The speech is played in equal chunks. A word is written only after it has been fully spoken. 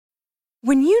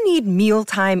When you need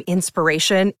mealtime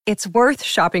inspiration, it's worth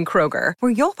shopping Kroger,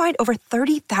 where you'll find over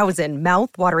 30,000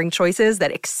 mouth-watering choices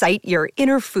that excite your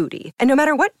inner foodie. And no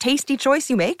matter what tasty choice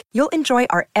you make, you'll enjoy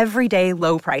our everyday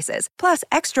low prices, plus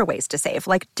extra ways to save,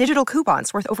 like digital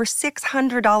coupons worth over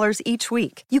 $600 each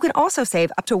week. You can also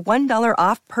save up to $1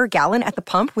 off per gallon at the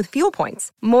pump with fuel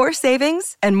points. More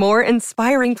savings and more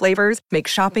inspiring flavors make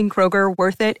shopping Kroger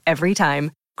worth it every time.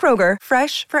 Kroger,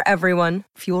 fresh for everyone.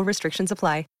 Fuel restrictions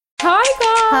apply.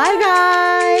 Hi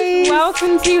guys!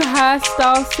 Welcome to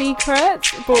Hairstyle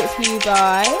Secrets, brought to you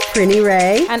by Prinny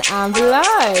Ray and Amber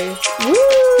Lowe.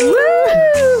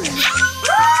 Woo!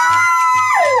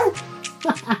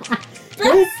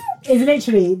 This is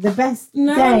literally the best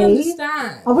day. I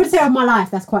understand. I would say of my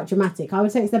life. That's quite dramatic. I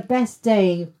would say it's the best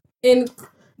day in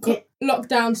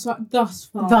lockdown thus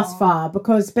far.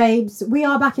 Because, babes, we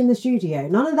are back in the studio.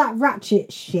 None of that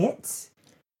ratchet shit.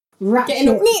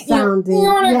 Ratchet sounding.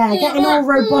 Getting all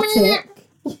robotic.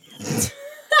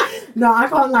 No, I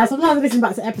can't lie. Sometimes I listen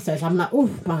back to episodes, I'm like, oh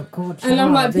my God. And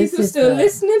I'm like, people are still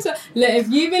listening to... Look, if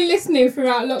you've been listening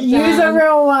throughout lockdown... You're a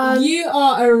real one. You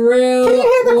are a real one. Can you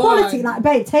hear the quality? Like,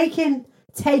 babe, take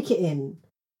it in.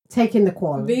 Take in the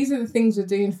quality. These are the things we're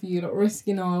doing for you, not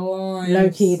risking our lives. Low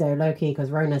key, because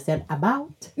Rona said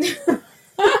about.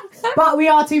 But we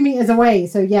are 2 meters away,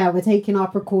 so yeah, we're taking our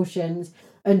precautions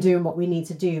and doing what we need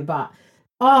to do. But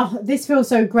this feels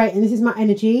so great, and this is my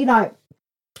energy. Like,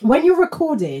 when you're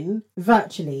recording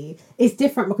virtually, it's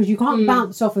different because you can't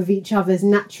bounce off of each other's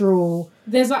natural...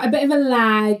 There's like a bit of a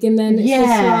lag, and then it's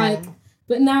just like...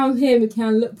 But now I'm here, we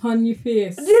can look upon your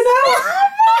face. You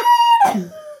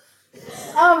know?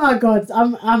 Oh my God,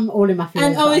 I'm all in my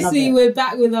feelings. And obviously we're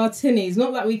back with our tinnies.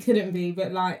 Not that we couldn't be,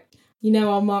 but like... You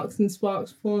know our Marks and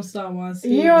Sparks porn star was.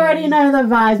 You already know the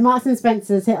vibes. Marks and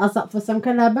Spencer's hit us up for some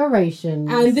collaborations.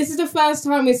 And this is the first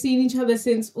time we're seeing each other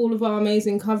since all of our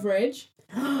amazing coverage.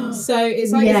 So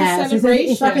it's like a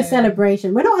celebration. It's like a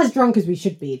celebration. We're not as drunk as we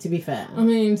should be, to be fair. I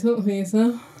mean, talk for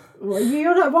yourself. Well,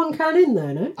 you're like one can in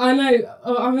though, no? I know.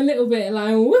 I'm a little bit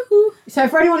like, woohoo. So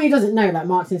for anyone who doesn't know, like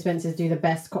Marks and Spencer's do the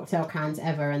best cocktail cans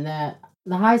ever, and they're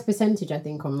the highest percentage, I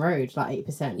think, on road, like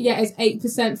 8%. Yeah, it's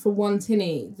 8% for one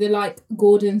tinny. The, like,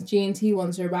 Gordon's G&T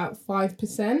ones are about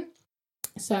 5%.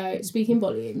 So, speaking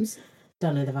volumes.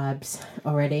 Don't know the vibes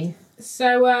already.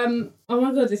 So, oh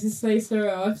my God, this is so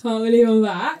surreal. I can't believe I'm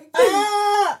back.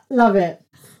 Love it.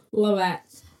 Love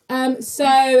it.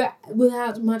 So,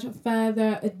 without much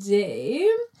further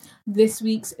ado, this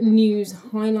week's news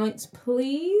highlights,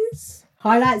 please.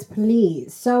 Highlights,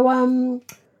 please. So,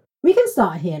 we can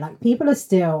start here. Like, people are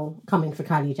still coming for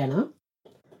Kylie Jenner.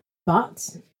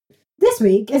 But this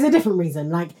week is a different reason.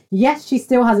 Like, yes, she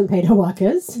still hasn't paid her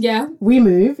workers. Yeah. We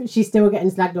move. She's still getting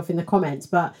slagged off in the comments.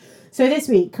 But, so this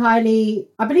week, Kylie,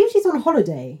 I believe she's on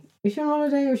holiday. Is she on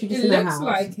holiday or is she just in her house? It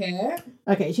looks like it.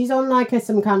 Okay, she's on like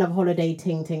some kind of holiday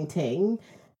ting.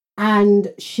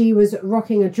 And she was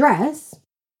rocking a dress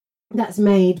that's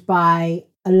made by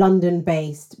a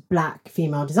London-based black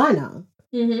female designer.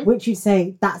 Mm-hmm. Which you'd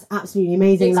say that's absolutely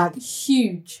amazing. It's like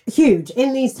huge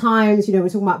in these times. You know, we're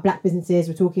talking about black businesses,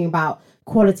 we're talking about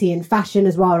quality and fashion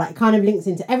as well. Like, it kind of links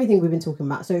into everything we've been talking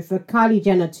about. So for Kylie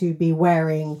Jenner to be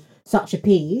wearing such a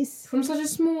piece from such a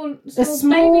small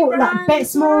baby brand,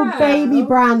 small baby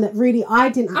brand that really I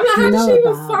didn't actually know about. How did she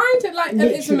even find it? Like,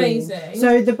 literally. It's amazing.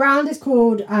 So the brand is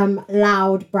called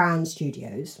Loud Brand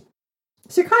Studios.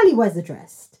 So Kylie wears the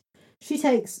dress. She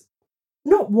takes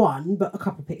not one, but a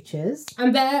couple pictures.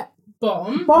 And they're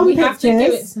bomb. We pictures. Have to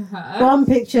give it to her. Bomb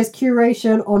pictures,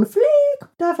 curation on fleek.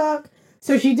 The fuck?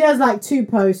 So she does like 2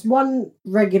 posts, one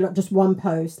regular, just one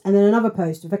post, and then another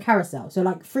post with a carousel. So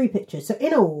like 3 pictures. So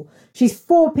in all, she's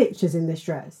 4 pictures in this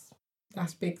dress.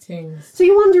 That's big things. So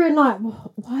you're wondering like,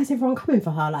 why is everyone coming for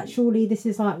her? Like, surely this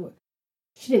is like,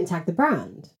 she didn't tag the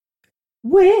brand.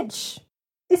 Which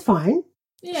is fine.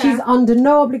 Yeah. She's under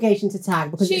no obligation to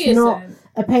tag because it's not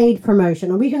a paid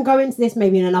promotion. And we can go into this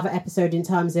maybe in another episode in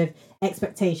terms of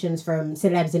expectations from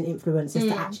celebs and influencers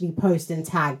to actually post and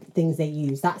tag things they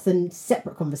use. That's a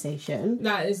separate conversation.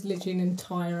 That is literally an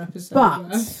entire episode.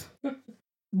 But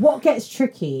what gets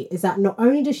tricky is that not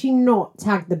only does she not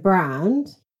tag the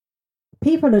brand,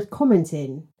 people are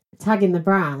commenting, tagging the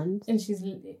brand. And she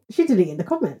deleted the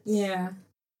comments. Yeah.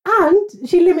 And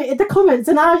she limited the comments,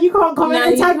 and now you can't comment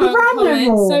and tag the brand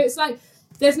no more. So it's like,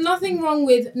 there's nothing wrong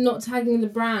with not tagging the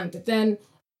brand, but then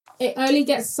it only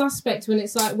gets suspect when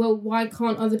it's like, well, why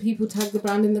can't other people tag the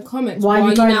brand in the comments? Why are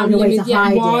you going out your way to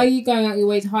hide it? Why are you going out your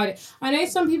way to hide it? I know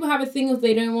some people have a thing of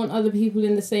they don't want other people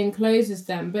in the same clothes as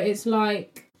them, but it's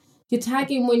like, You're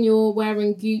tagging when you're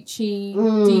wearing Gucci,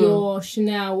 Dior,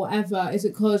 Chanel, whatever. Is it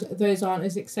because those aren't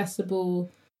as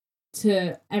accessible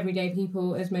to everyday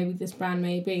people as maybe this brand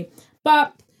may be?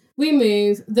 But we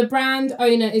move. The brand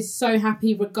owner is so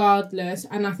happy regardless,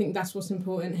 and I think that's what's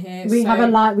important here. We have a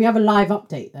live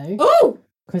update though. Oh,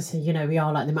 because we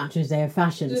are like the Matches Day of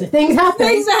fashion, so things happen.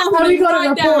 And we got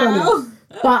right to report now. on it.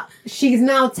 But she's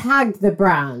now tagged the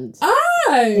brand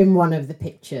in one of the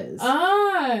pictures.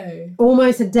 Oh,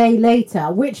 almost a day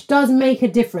later, which does make a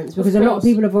difference because a lot of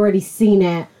people have already seen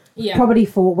it. Yeah. Probably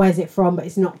thought, where's it from? But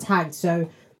it's not tagged. So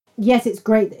yes, it's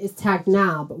great that it's tagged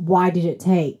now, but why did it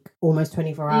take almost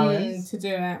 24 hours to do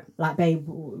it? Like, babe,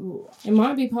 it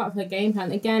might be part of her game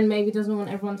plan. Again, maybe doesn't want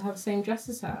everyone to have the same dress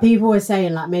as her. People were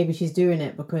saying, like, maybe she's doing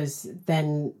it because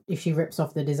then if she rips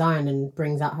off the design and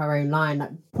brings out her own line,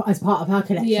 like, as part of her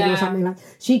collection or something, like,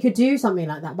 she could do something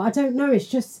like that. But I don't know.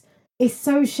 It's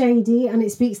so shady and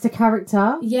it speaks to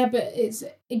character. Yeah, but it's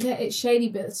shady,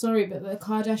 but the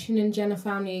Kardashian and Jenner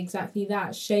family, exactly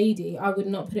that, shady. I would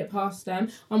not put it past them.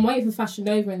 I'm waiting for Fashion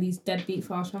Nova and these deadbeat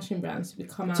fast fashion brands to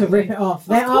come out. To rip it off.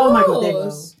 Oh my God, they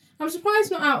will. I'm surprised it's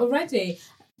not out already.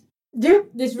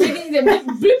 That's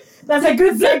a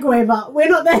good segue, but we're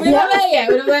not there yet.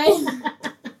 We're not there yet.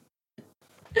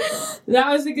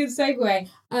 That was a good segue.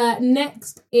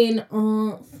 Next in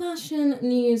our fashion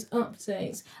news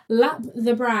updates, Lap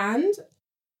the brand,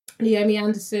 Naomi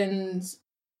Anderson's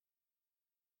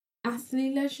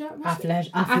Athleisure,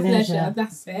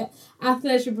 that's it.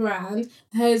 Athleisure brand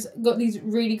has got these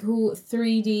really cool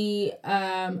 3D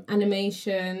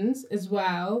animations as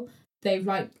well. They've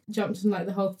like jumped on like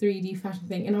the whole 3D fashion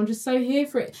thing, and I'm just so here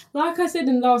for it. Like I said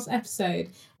in last episode,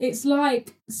 it's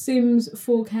like Sims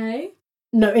 4K.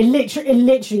 No, it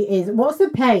literally is. What's the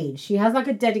page? She has like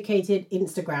a dedicated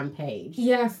Instagram page.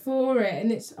 Yeah, for it,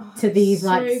 and it's to these so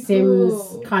like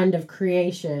Sims kind of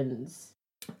creations.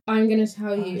 I'm gonna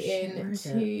tell you in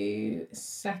 2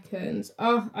 seconds.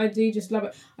 Oh, I do just love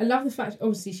it. I love the fact,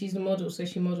 obviously she's a model, so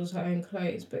she models her own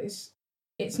clothes, but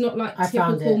it's not like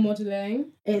typical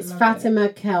modelling. It's Fatima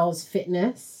Kel's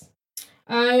Fitness.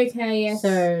 Okay, yes.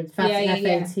 So Fatima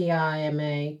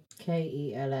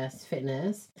Kels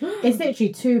Fitness. It's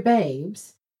literally 2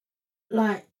 babes.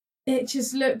 Like, it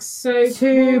just looks so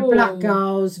two cool. Black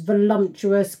girls,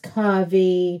 voluptuous,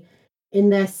 curvy, in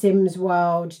their Sims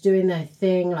world, doing their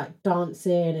thing, like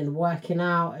dancing and working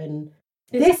out. And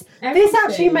this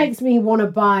actually makes me want to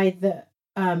buy the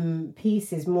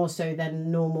pieces more so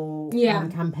than normal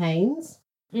campaigns.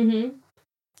 Because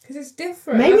it's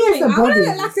different. Maybe it's the body. I want to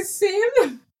look like a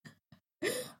Sim.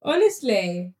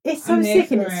 Honestly, it's so sick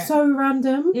and it's so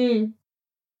random.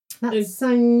 That's so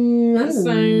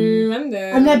random.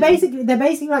 And they're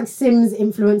basically like Sims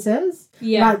influencers.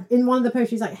 Yeah. Like in one of the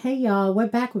posts, she's like, "Hey y'all, we're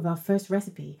back with our first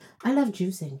recipe. I love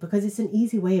juicing because it's an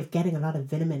easy way of getting a lot of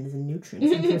vitamins and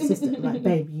nutrients into your system." Like,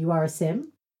 babe, you are a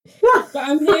Sim. But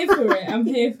I'm here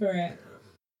for it.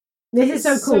 This is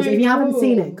so cool. So if you haven't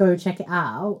seen it, go check it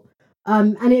out.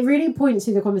 And it really points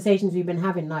to the conversations we've been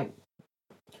having, like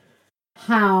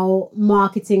how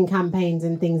marketing campaigns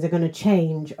and things are going to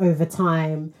change over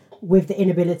time with the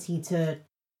inability to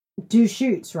do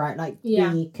shoots, right? Like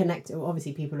be connected. Well,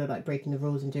 obviously people are like breaking the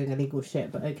rules and doing illegal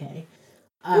shit, but okay.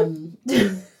 I mean,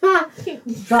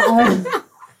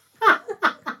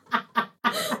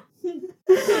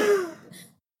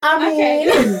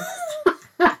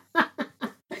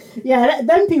 yeah,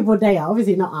 them people they are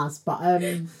obviously not us, but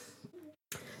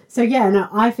so yeah, no,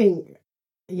 I think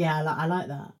I like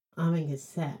that. I think it's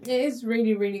sick. It is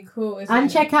really, really cool. And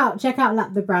check out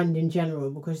Lap the brand in general,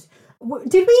 because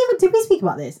did we speak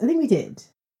about this? I think we did.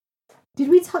 Did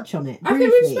we touch on it briefly? I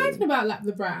think we've spoken about Lap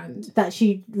the brand. That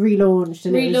she relaunched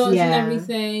and and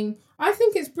everything. I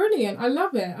think it's brilliant. I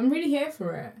love it. I'm really here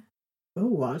for it.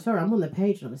 Oh, I'm sorry. I'm on the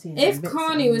page and I'm seeing. If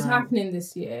Carney was happening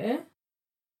this year,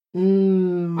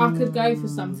 I could go for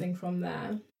something from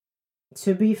there.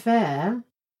 To be fair.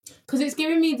 Because it's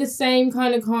giving me the same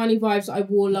kind of Carney vibes that I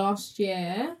wore last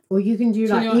year. Or you can do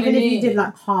like, even if you did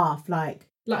like half, like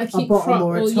a bottom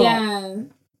or a top. Yeah.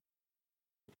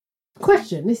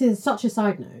 Question, this is such a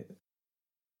side note.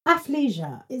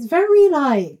 Athleisure, it's very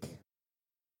like,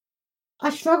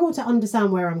 I struggle to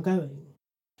understand where I'm going.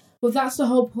 Well, that's the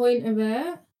whole point of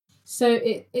it. So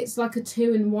it's like a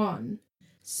 2-in-1.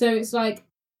 So it's like,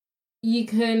 you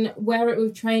can wear it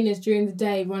with trainers during the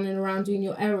day, running around doing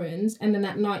your errands, and then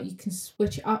at night you can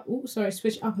switch it up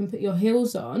and put your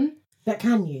heels on. But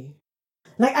can you?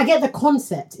 Like, I get the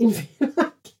concept.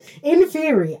 In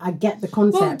theory, I get the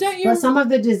concept. Well, but some of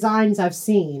the designs I've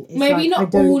seen, maybe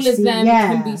not all of them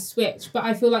can be switched, but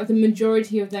I feel like the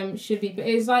majority of them should be. But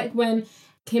it's like when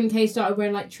Kim K started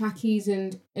wearing like trackies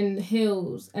and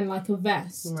heels and like a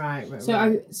vest. Right.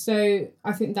 So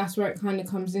I think that's where it kind of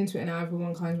comes into it. Now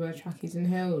everyone kind of wear trackies and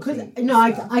heels.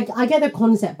 I get the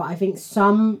concept, but I think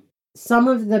some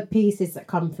of the pieces that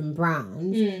come from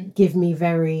brands give me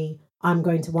very, I'm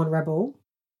going to One Rebel.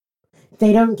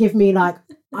 They don't give me like,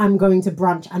 I'm going to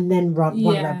brunch and then run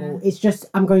One Rebel. It's just,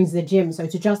 I'm going to the gym. So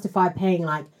to justify paying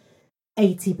like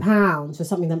 £80 for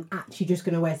something that I'm actually just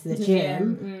going to wear to the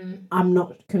gym, I'm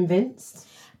not convinced.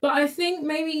 But I think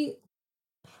maybe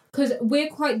because we're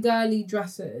quite girly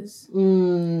dressers.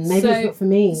 Maybe it's not for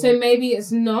me. So maybe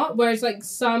it's not. Whereas like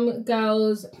some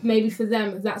girls, maybe for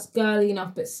them that's girly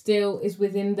enough, but still is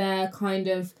within their kind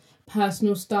of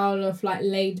personal style of like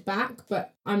laid back.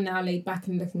 But I'm now laid back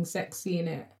and looking sexy in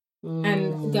it.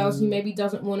 And girls who maybe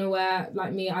doesn't want to wear,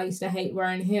 like me, I used to hate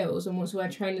wearing heels and wants to wear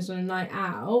trainers on a night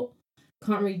out.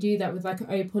 Can't really do that with like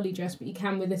an poly dress, but you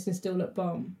can with this and still look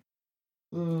bomb.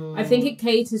 I think it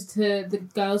caters to the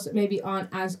girls that maybe aren't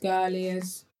as girly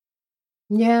as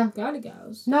girly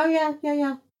girls. No,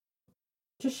 yeah.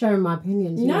 Just sharing my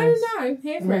opinions. No,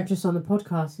 here for it. Just on the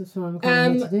podcast. That's what I'm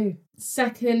kind of here to do.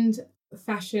 Second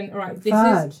fashion. All right,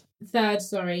 third.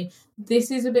 Sorry,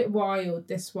 this is a bit wild.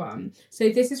 This one. So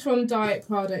this is from Diet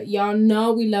Prada. Y'all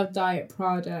know we love Diet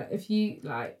Prada. If you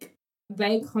like.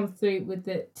 They come through with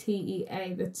the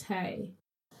TEA, the Tay.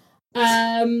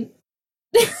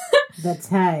 The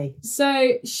Tay.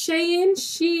 So Shein,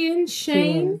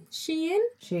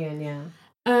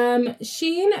 yeah.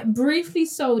 Shein briefly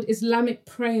sold Islamic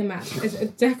prayer mats as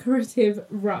decorative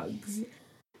rugs.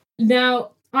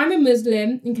 Now, I'm a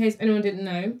Muslim, in case anyone didn't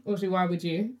know. Obviously, why would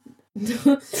you?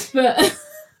 But...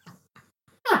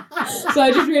 So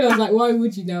I just realised, like, why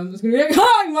would you know? I'm just going to be like,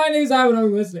 hi, my name's Aaron, I'm a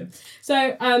Muslim.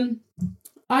 So, I'm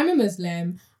a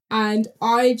Muslim, and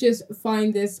I just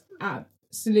find this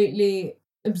absolutely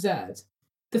absurd.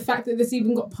 The fact that this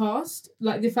even got passed,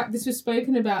 like, the fact this was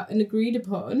spoken about and agreed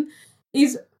upon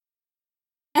is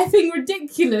effing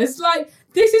ridiculous. Like,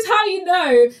 this is how you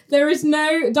know there is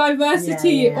no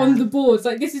diversity on the boards.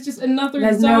 Like, this is just another example.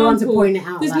 There's no one to point it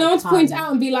out. There's no one to point it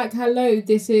out and be like, hello,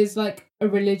 this is, like, a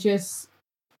religious...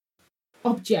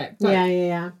 object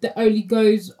that only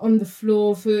goes on the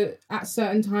floor for at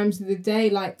certain times of the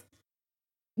day, like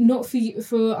not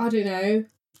for I don't know,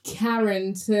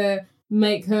 Karen to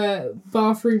make her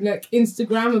bathroom look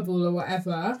Instagrammable or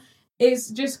whatever. It's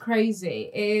just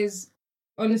crazy. It is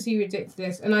honestly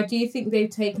ridiculous, and I do think they've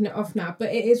taken it off now,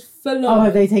 but it is full on. Oh,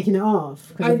 have they taken it off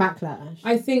because of backlash?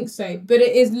 I think so, but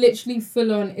it is literally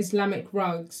full on Islamic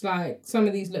rugs. Like, some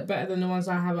of these look better than the ones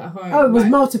I have at home. Oh, it was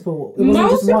multiple. It wasn't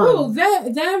just one.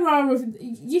 There are.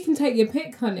 You can take your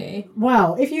pick, honey.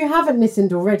 Well, if you haven't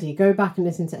listened already, go back and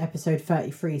listen to episode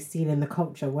 33, Stealing the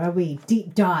Culture, where we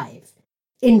deep dive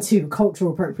into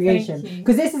cultural appropriation,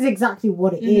 because this is exactly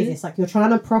what it is. It's like you're trying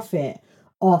to profit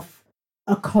off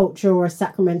a culture or a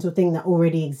sacramental thing that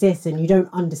already exists, and you don't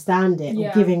understand it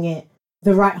or giving it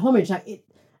the right homage. Like it,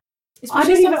 I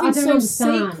don't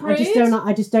understand. Sacred.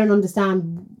 I just don't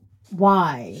understand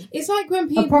why. It's like when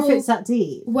people profits that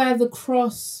deep wear the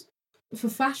cross for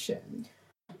fashion.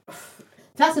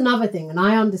 That's another thing, and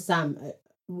I understand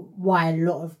why a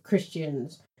lot of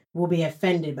Christians will be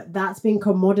offended, but that's been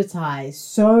commoditized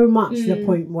so much to the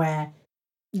point where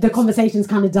the conversation's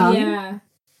kind of done. Yeah.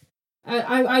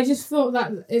 I just thought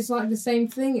that it's like the same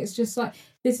thing. It's just like,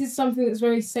 this is something that's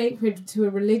very sacred to a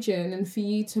religion, and for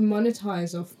you to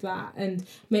monetize off that and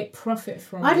make profit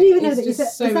from it. I didn't even know that. Is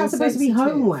that supposed to be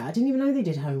homeware? I didn't even know they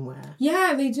did homeware.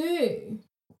 Yeah, they do.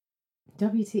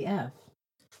 WTF.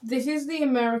 This is the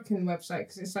American website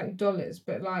because it's like dollars,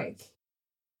 but like...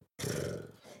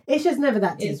 It's just never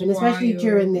that deep, and especially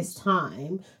during this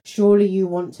time, surely you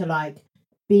want to like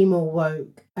be more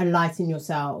woke, enlighten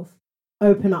yourself,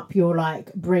 open up your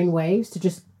like brain waves to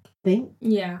just think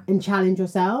and challenge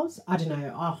yourselves. I don't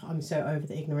know. Oh, I'm so over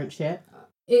the ignorant shit.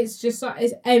 It's just like,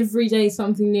 it's every day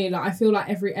something new. Like, I feel like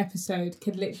every episode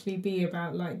could literally be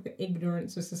about like the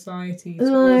ignorance of society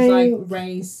towards like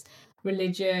race,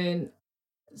 religion,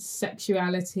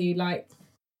 sexuality. Like,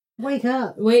 wake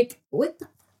up. Wake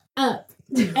up.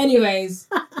 Anyways.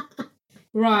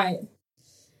 Right.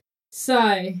 So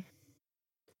I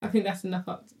think that's enough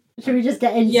up. Should we just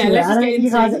get into it? Let's just get into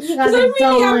it. You guys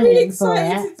I'm really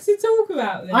excited to talk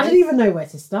about this. I don't even know where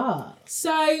to start.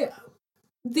 So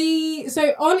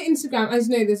on Instagram, as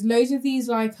you know, there's loads of these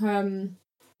like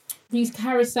these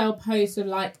carousel posts of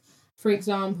like, for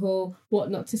example,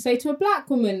 what not to say to a black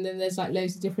woman, and there's like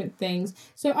loads of different things.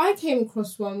 So I came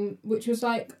across one which was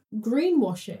like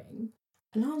greenwashing,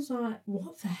 and I was like,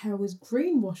 what the hell is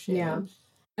greenwashing? Yeah.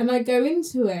 And I go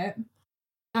into it,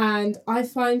 And I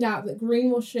find out that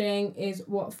greenwashing is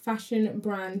what fashion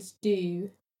brands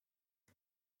do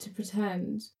to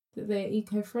pretend that they're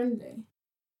eco-friendly.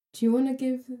 Do you want to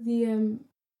give the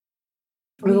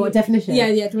what definition? Yeah.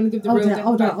 Do you want to give the real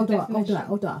definition?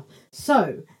 Hold on.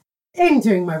 So, in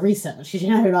doing my research,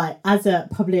 as a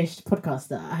published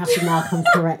podcaster, I have to now come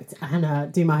correct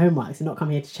and do my homework and not come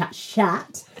here to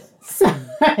chat. So,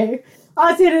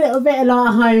 I did a little bit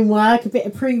of homework, a bit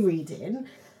of pre-reading.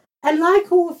 And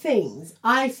like all things,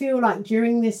 I feel like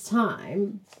during this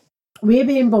time, we're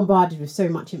being bombarded with so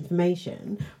much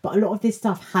information, but a lot of this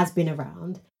stuff has been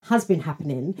around, has been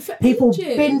happening. People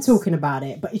have been talking about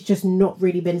it, but it's just not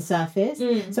really been surfaced.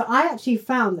 So I actually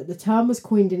found that the term was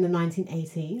coined in the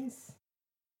 1980s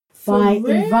by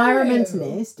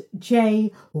environmentalist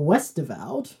Jay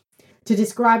Westerveld to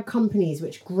describe companies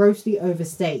which grossly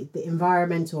overstate the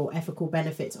environmental ethical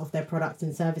benefits of their products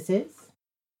and services.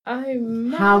 Oh,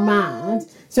 man. How mad.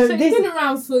 So it's been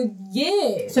around for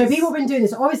years. So people have been doing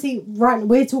this. Obviously, right,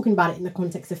 we're talking about it in the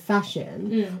context of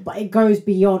fashion, but it goes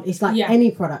beyond. It's like any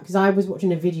product. Because I was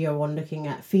watching a video on looking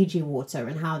at Fiji water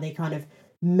and how they kind of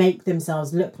make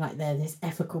themselves look like they're this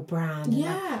ethical brand.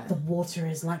 Yeah. And like the water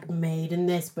is like made in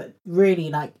this, but really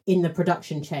like in the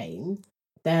production chain,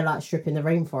 they're like stripping the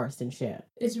rainforest and shit.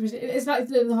 It's like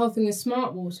the whole thing is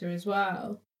smart water as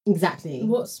well. Exactly.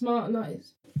 What's smart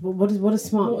nice? What does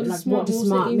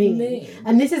smart mean?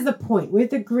 And this is the point with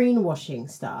the greenwashing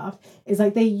stuff, is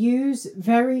like they use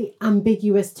very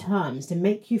ambiguous terms to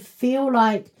make you feel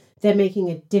like they're making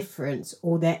a difference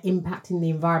or they're impacting the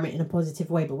environment in a positive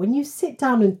way. But when you sit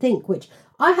down and think, which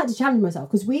I had to challenge myself,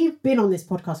 because we've been on this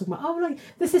podcast talking about,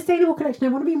 the sustainable collection, I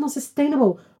want to be more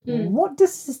sustainable. What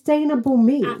does sustainable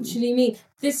mean? Actually mean.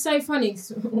 This is so funny, because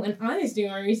when I was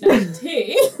doing my research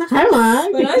too,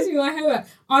 homework. When I was doing my homework,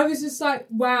 I was just like,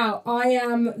 wow, I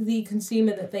am the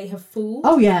consumer that they have fooled.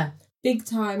 Oh, yeah. Big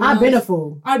time. I've been a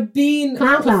fool. I've been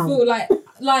a fool.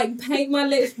 Like paint my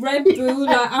lips red, boo.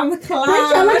 Like, I'm a clown.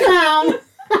 I'm a clown.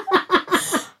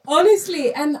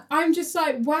 Honestly, and I'm just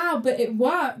like, wow, but it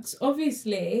works.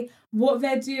 Obviously, what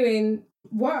they're doing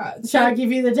works. Shall I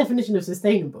give you the definition of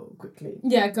sustainable quickly?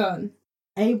 Yeah, go on.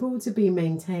 Able to be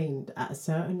maintained at a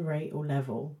certain rate or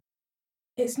level.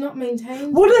 It's not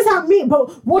maintained. What does that mean?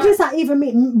 But what does that even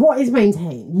mean? What is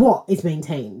maintained? What is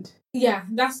maintained? Yeah,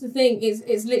 that's the thing.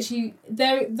 It's literally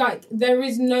there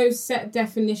is no set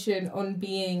definition on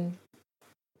being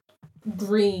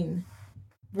green.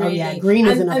 Really. Oh yeah, green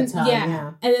is another term.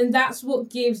 Yeah, and then that's what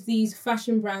gives these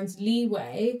fashion brands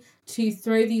leeway to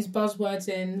throw these buzzwords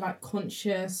in, like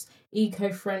conscious,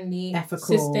 eco-friendly, ethical,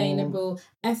 sustainable,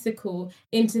 ethical,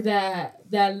 into their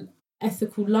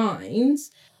ethical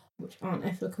lines, which aren't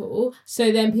ethical.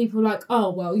 So then people are like,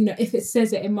 oh, well, if it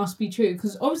says it, it must be true.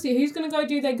 Because obviously, who's going to go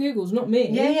do their Googles? Not me.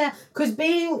 Yeah. Because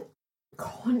being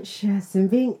conscious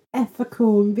and being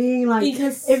ethical and being like...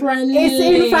 eco-friendly.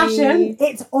 It's in fashion.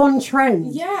 It's on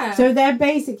trend. Yeah. So they're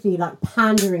basically like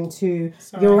pandering to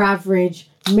your average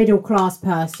middle-class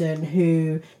person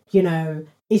who,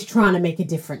 is trying to make a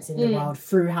difference in the world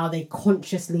through how they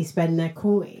consciously spend their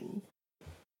coin.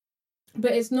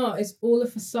 But it's not. It's all a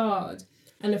facade.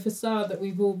 And a facade that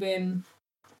we've all been...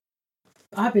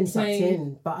 I've been sucked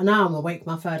in, but now I'm awake.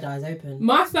 My third eye's open.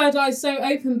 My third eye's so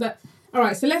open, but... All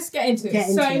right, so let's get into it. Get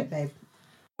into it, babe.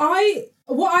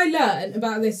 What I learned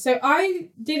about this, so I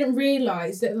didn't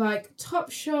realise that, like,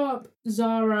 Topshop,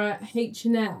 Zara,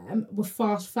 H&M were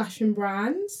fast fashion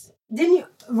brands. Didn't you?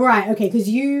 Right, okay, because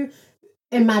you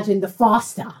imagined the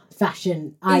faster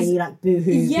fashion, i.e. like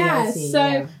Boohoo, yeah,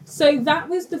 PLC, so that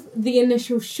was the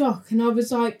initial shock, and I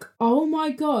was like, oh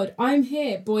my God, I'm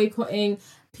here boycotting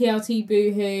PLT,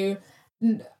 Boohoo.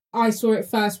 I saw it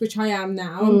first, which I am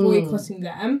now. I'm boycotting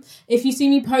them. If you see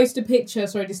me post a picture,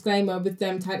 disclaimer, with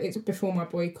them tagged, it's before my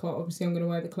boycott. Obviously, I'm going to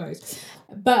wear the clothes.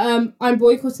 But I'm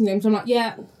boycotting them. So I'm like,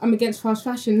 yeah, I'm against fast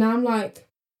fashion. Now I'm like,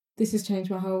 this has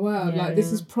changed my whole world. Yeah,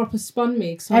 this has proper spun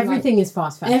me. Everything is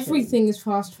fast fashion. Everything is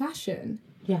fast fashion.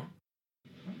 Yeah.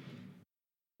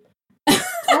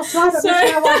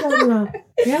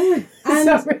 Yeah.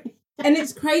 And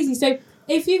it's crazy. So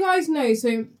if you guys know,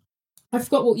 I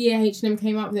forgot what year H&M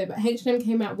came out with it, but H&M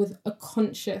came out with a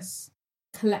conscious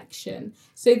collection.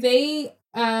 So they,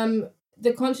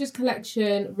 the conscious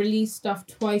collection released stuff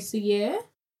twice a year.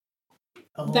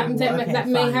 Oh, that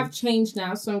may have changed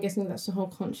now, so I'm guessing that's the whole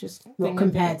conscious thing. What,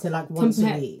 compared to like once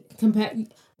a week?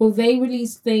 Well, they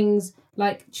release things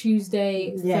like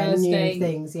Tuesday, Thursday. New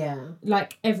things,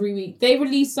 like every week. They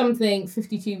release something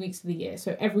 52 weeks of the year,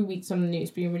 so every week something new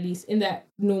is being released in their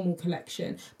normal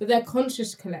collection. But their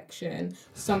conscious collection,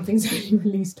 something's only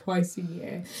released twice a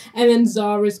year. And then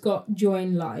Zara's got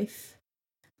Join Life,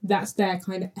 that's their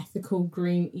kind of ethical,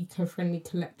 green, eco-friendly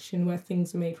collection where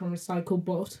things are made from recycled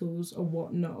bottles or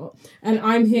whatnot. And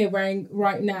I'm here wearing,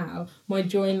 right now, my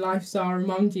Joy in Life Zara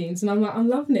mum jeans. And I'm like, I'm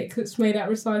loving it because it's made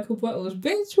out of recycled bottles.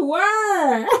 Bitch,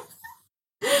 where?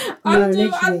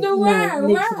 Underwear,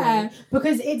 where?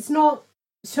 Because it's not...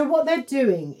 So what they're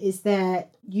doing is they're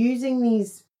using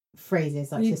these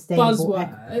phrases like sustainable,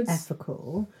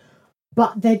 ethical,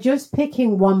 but they're just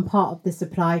picking one part of the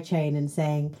supply chain and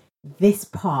saying... this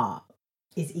part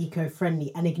is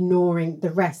eco-friendly and ignoring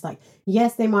the rest. Like,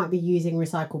 yes, they might be using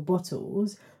recycled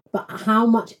bottles, but how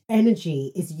much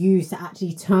energy is used to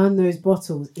actually turn those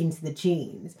bottles into the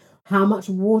jeans? How much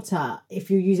water,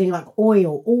 if you're using like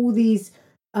oil, all these,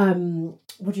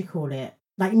 what do you call it?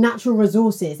 Like natural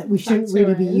resources that we shouldn't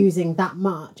really be using that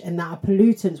much and that are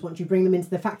pollutants once you bring them into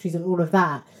the factories and all of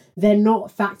that. They're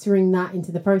not factoring that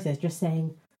into the process, just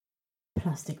saying,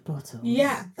 plastic bottles.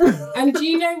 Yeah. And do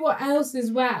you know what else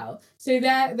as well? So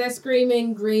they're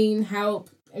screaming green, help,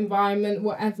 environment,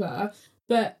 whatever,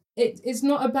 but it's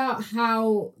not about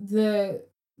how the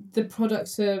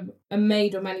products are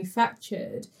made or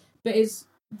manufactured, but it's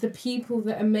the people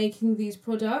that are making these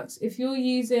products. If you're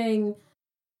using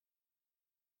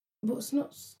what's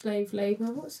not slave labour,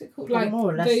 what's it called? Like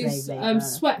those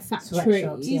sweat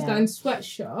factories and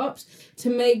sweatshops to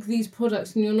make these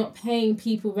products, and you're not paying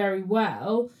people very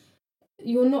well,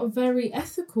 you're not very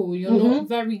ethical, you're not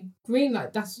very green.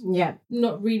 Like that's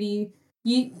not really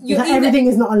you're like everything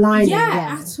is not aligning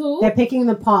at all. They're picking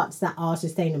the parts that are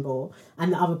sustainable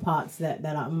and the other parts that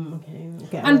they're like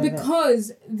okay, and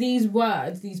because these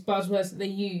words, these buzzwords that they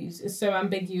use is so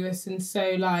ambiguous and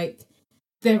so like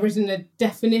there isn't a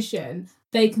definition,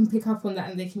 they can pick up on that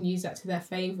and they can use that to their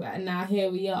favour. And now here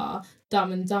we are,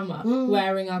 Dumb and Dumber,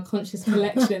 wearing our conscious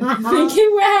collection, thinking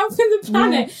we're helping the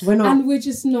planet. We're not. And we're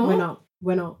just not.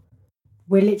 We're not.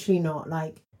 We're literally not.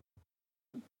 Like,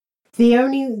 the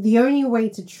only way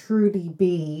to truly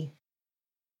be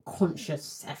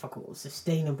conscious, ethical,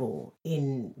 sustainable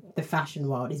in the fashion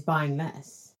world is buying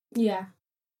less. Yeah.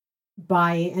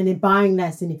 Buying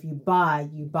less, and if you buy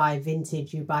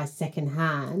vintage, you buy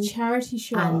secondhand, charity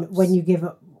shops. And when you give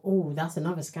up, that's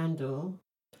another scandal,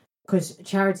 because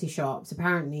charity shops,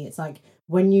 apparently it's like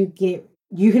when you give,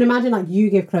 you can imagine like you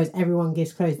give clothes, everyone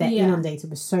gives clothes, they're inundated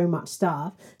with so much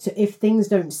stuff, so if things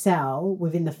don't sell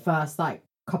within the first like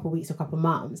couple weeks or couple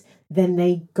months, then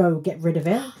they go get rid of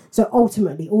it. So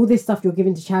ultimately all this stuff you're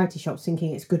giving to charity shops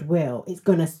thinking it's goodwill, it's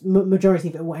gonna majority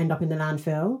of it will end up in the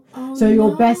landfill.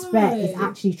 Your best bet is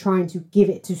actually trying to give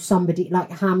it to somebody, like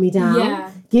hand me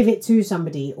down, give it to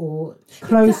somebody, or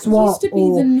clothes swap,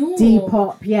 or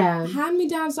Depop. Hand me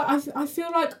downs. I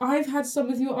feel like I've had some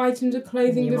of your items of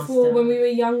clothing before when we were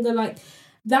younger. Like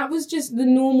that was just the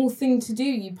normal thing to do.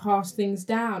 You pass things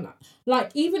down.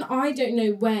 Like even I don't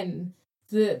know when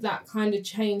that kind of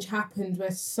change happened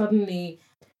where suddenly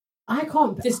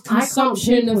this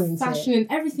consumption of fashion and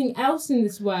everything else in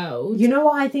this world. You know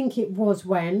what I think it was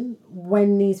when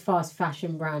these fast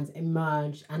fashion brands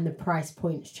emerged and the price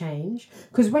points change?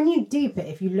 Because when you deep it,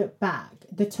 if you look back,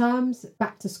 the terms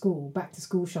back to school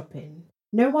shopping,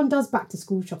 no one does back to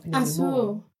school shopping anymore.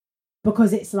 All.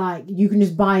 Because it's like you can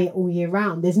just buy it all year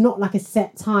round. There's not like a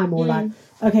set time or like,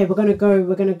 okay, we're gonna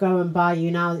go and buy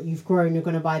you now that you've grown, you're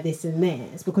gonna buy this and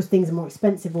this because things are more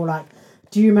expensive. Or like,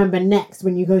 do you remember Next,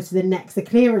 when you go to the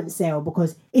clearance sale,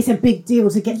 because it's a big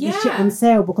deal to get this shit on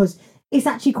sale because it's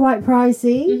actually quite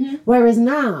pricey. Whereas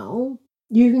now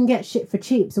you can get shit for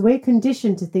cheap. So we're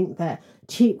conditioned to think that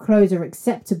cheap clothes are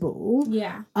acceptable.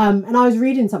 Yeah. And I was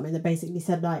reading something that basically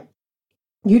said like,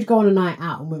 you'd go on a night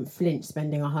out and wouldn't flinch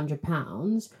spending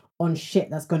 £100 on shit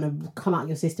that's going to come out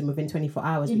your system within 24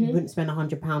 hours, but you wouldn't spend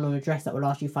 £100 on a dress that will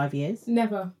last you 5 years.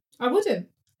 Never. I wouldn't.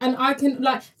 And I can,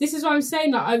 like, this is what I'm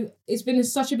saying, like, it's been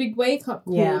such a big wake-up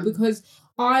call because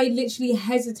I literally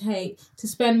hesitate to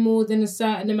spend more than a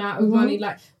certain amount of money.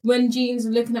 Like, when jeans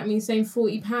are looking at me and saying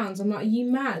 £40, I'm like, are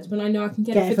you mad? When I know I can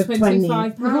get it for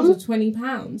 £25 or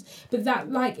 £20. But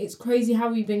that, like, it's crazy how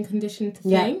we've been conditioned to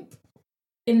think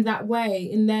in that way.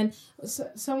 And then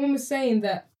someone was saying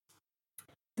that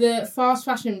the fast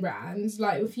fashion brands,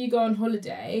 like if you go on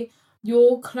holiday,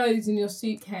 your clothes in your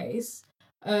suitcase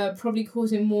probably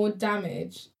causing more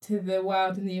damage to the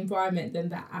world and the environment than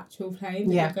that actual plane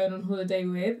that you're going on holiday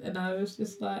with. And I was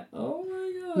just like, oh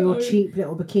my god, your cheap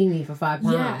little bikini for £5.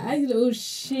 Yeah, little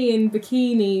Shein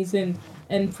bikinis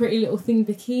and Pretty Little Thing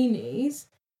bikinis.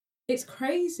 It's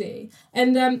crazy.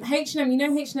 And H&M, you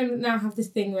know H&M now have this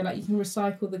thing where like you can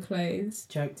recycle the clothes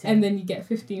and then you get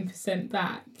 15%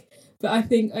 back. But I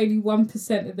think only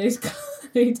 1% of those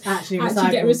actually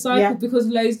get recycled because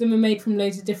loads of them are made from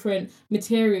loads of different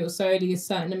materials, so only a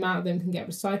certain amount of them can get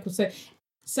recycled.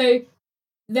 So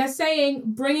they're saying,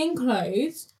 bring in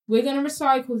clothes, we're going to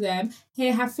recycle them,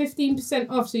 here, have 15%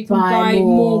 off so you can buy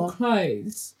more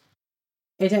clothes.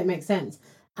 It don't make sense.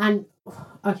 And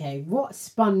okay, what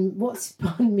spun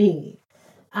me,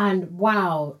 and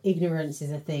wow, ignorance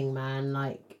is a thing, man.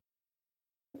 Like,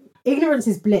 ignorance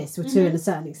is bliss to a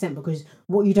certain extent, because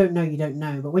what you don't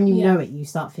know. But when you know it, you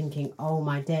start thinking, oh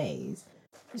my days.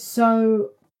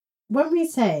 So when we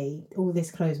say all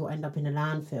this clothes will end up in a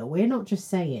landfill, we're not just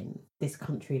saying this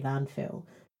country landfill.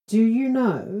 Do you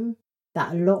know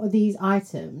that a lot of these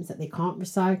items that they can't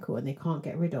recycle and they can't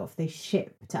get rid of, they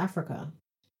ship to Africa?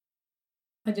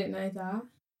 I didn't know that.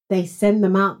 They send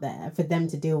them out there for them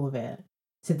to deal with it.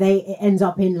 So it ends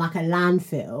up in like a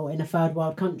landfill in a third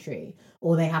world country,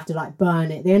 or they have to like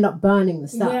burn it. They end up burning the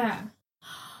stuff. Yeah.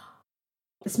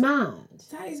 It's mad.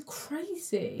 That is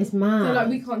crazy. It's mad. They're like,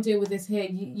 we can't deal with this here.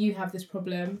 You have this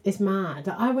problem. It's mad.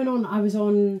 I was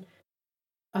on,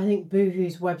 I think,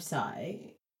 Boohoo's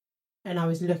website, and I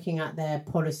was looking at their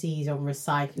policies on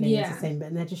recycling and sustainability,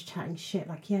 and they're just chatting shit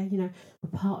like, we're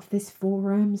part of this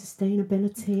forum,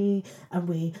 sustainability, and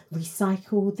we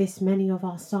recycle this many of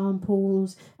our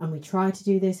samples, and we try to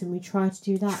do this and we try to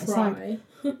do that. It's like,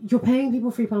 you're paying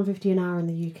people £3.50 an hour in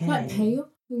the UK. Like, pay your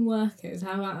workers.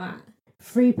 How about that?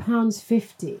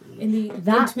 £3.50.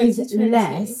 That is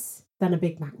less than a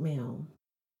Big Mac meal.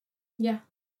 Yeah.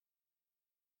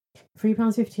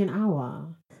 £3.50 an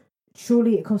hour.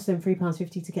 Surely it costs them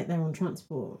 £3.50 to get there on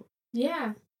transport.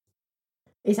 Yeah.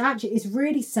 It's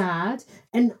really sad.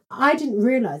 And I didn't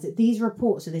realise that these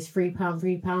reports of this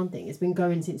 £3 thing has been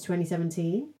going since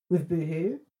 2017 with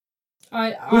Boohoo.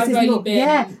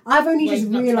 I've only just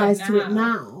realised it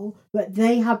now, but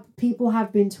people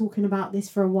have been talking about this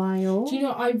for a while. Do you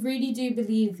know, I really do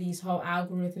believe these whole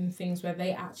algorithm things where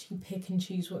they actually pick and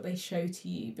choose what they show to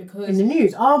you, because in the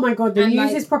news, oh my god, the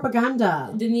news is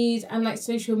propaganda. The news and like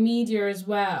social media as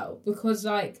well, because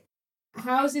like,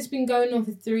 how has this been going on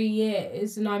for 3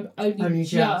 years and I'm only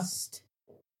just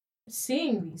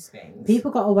seeing these things?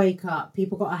 People got to wake up.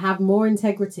 People got to have more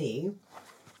integrity.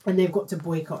 And they've got to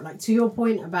boycott. Like, to your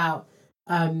point about,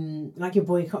 like, you're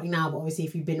boycotting now, but obviously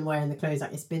if you've been wearing the clothes,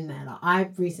 like, it's been there. Like,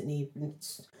 I've recently,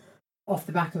 off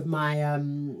the back of my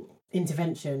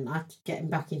intervention, I'm getting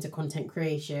back into content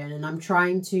creation, and I'm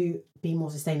trying to be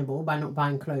more sustainable by not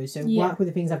buying clothes. So work with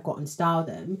the things I've got and style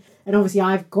them. And obviously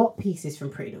I've got pieces from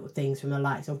Pretty Little Things from the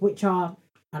likes of which I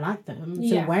like them,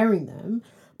 so wearing them.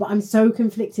 But I'm so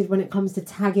conflicted when it comes to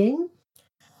tagging.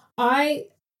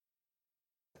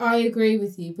 I agree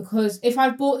with you, because if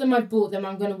I've bought them, I'm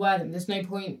going to wear them. There's no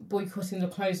point boycotting the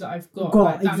clothes that I've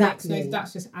got. Exactly.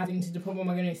 That's just adding to the problem.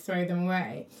 I'm going to throw them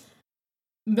away.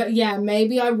 But yeah,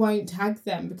 maybe I won't tag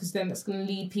them, because then that's going to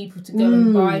lead people to go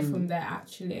and buy from there,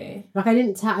 actually. Like, I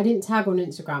didn't tag on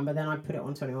Instagram, but then I put it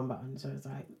on 21 Buttons, so it's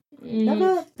like...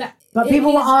 Never. But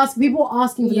people were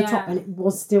asking for the top, and it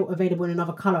was still available in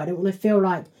another colour. I don't want to feel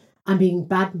like I'm being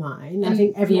bad mind. I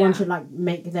think everyone should like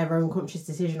make their own conscious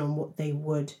decision on what they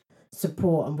would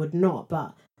support and would not.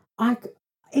 But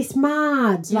it's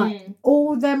mad. Like,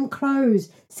 all them clothes,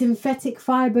 synthetic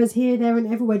fibres here, there,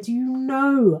 and everywhere. Do you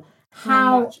know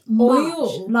how much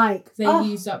oil like they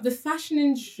use up? The fashion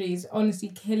industry is honestly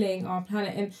killing our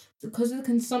planet, and because of the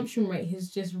consumption rate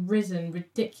has just risen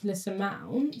ridiculous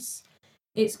amounts.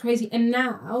 It's crazy. And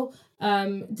now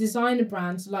designer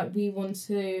brands, like, we want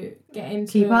to get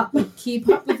into keep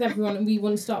up with everyone, and we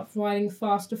want to start providing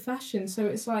faster fashion. So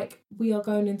it's like we are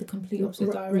going in the complete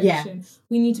opposite direction.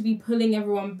 We need to be pulling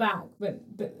everyone back, but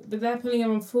they're pulling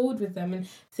everyone forward with them, and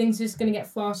things are just going to get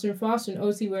faster and faster. And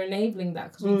obviously we're enabling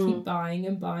that because we keep buying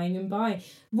and buying and buying.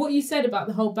 What you said about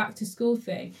the whole back to school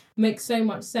thing makes so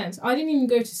much sense. I didn't even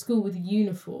go to school with a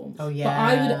uniform. Oh yeah. But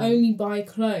I would only buy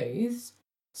clothes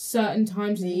certain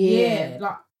times of the year.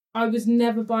 Like, I was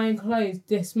never buying clothes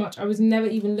this much. I was never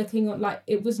even looking at, like,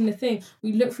 it wasn't a thing.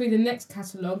 We look through the next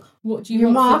catalogue. What do you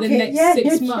want for the next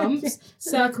 6 months?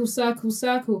 Circle, circle,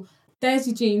 circle. There's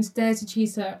your jeans, there's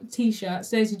your t-shirts,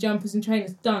 there's your jumpers and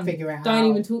trainers. Done. Figure out. Don't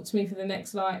even talk to me for the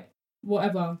next, like,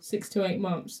 whatever, 6 to 8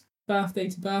 months. Birthday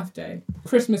to birthday.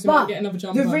 Christmas, we might get another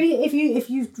jumper. If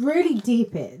you really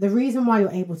deep it, the reason why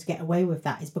you're able to get away with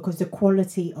that is because the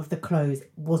quality of the clothes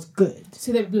was good.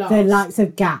 So they've lost. The likes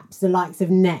of Gaps, the likes of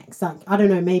Next, like, I don't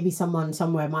know, maybe someone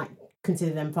somewhere might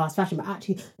consider them fast fashion, but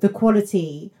actually the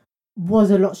quality was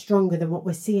a lot stronger than what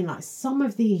we're seeing. Like, some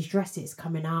of these dresses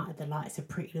coming out of the likes of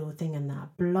Pretty Little Thing and that,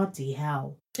 bloody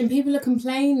hell. And people are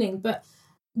complaining, but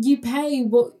you pay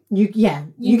what you get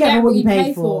for what you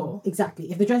pay for.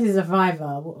 Exactly. If the dress is a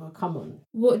 £5, come on.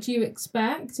 What do you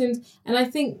expect? And I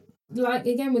think, like,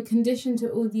 again, we're conditioned to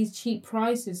all these cheap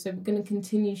prices, so we're going to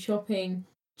continue shopping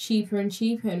cheaper and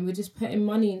cheaper, and we're just putting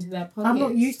money into their pockets. I'm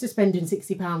not used to spending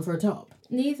 £60 for a top.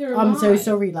 Neither am I. I'm so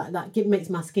sorry. Like, that makes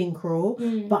my skin crawl.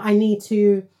 But I need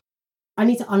to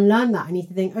unlearn that. I need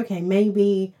to think, okay,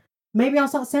 maybe I'll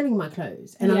start selling my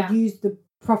clothes, and I'll use the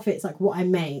profits, like what I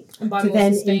make, to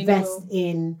then invest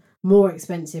in more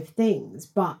expensive things.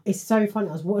 But it's so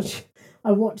funny.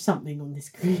 I watched something on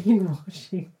this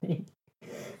greenwashing thing,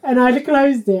 and I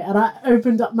closed it and I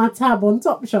opened up my tab on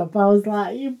Topshop. I was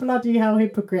like, "You bloody hell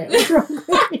hypocrite! What's wrong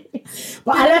with you?"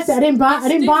 But I left it. I didn't buy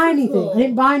anything. I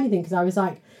didn't buy anything because I was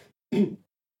like, I'm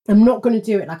not going to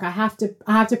do it. Like, I have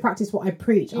to practice what I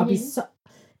preach. I'll be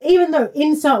even though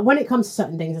when it comes to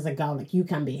certain things as a girl, like, you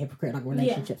can be a hypocrite, like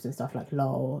relationships and stuff, like,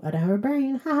 lol, I don't have a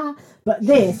brain, haha. But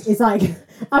this is like,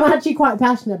 I'm actually quite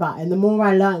passionate about it. And the more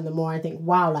I learn, the more I think,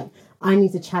 wow, like, I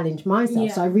need to challenge myself.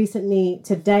 Yeah. So I recently,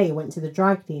 today, went to the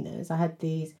dry cleaners. I had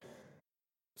these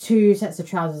 2 sets of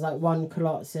trousers, like one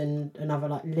culottes and another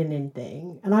like linen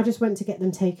thing. And I just went to get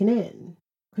them taken in.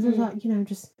 Because I was like,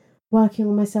 just working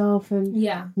on myself and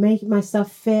making my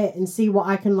stuff fit and see what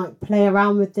I can, like, play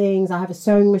around with things. I have a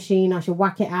sewing machine. I should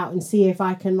whack it out and see if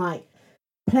I can, like,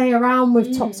 play around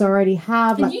with tops I already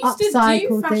have, like,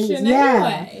 upcycle things.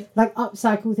 Anyway. Like,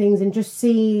 upcycle things and just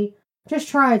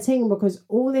try a thing, because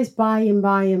all this buying.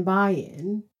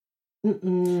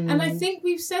 And I think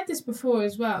we've said this before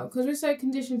as well, because we're so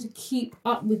conditioned to keep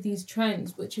up with these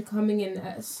trends, which are coming in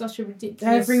at such a ridiculous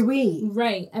every week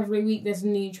rate. Every week there's a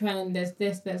new trend, there's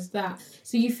this, there's that.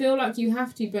 So you feel like you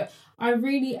have to, but I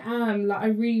really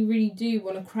really do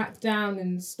want to crack down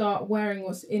and start wearing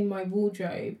what's in my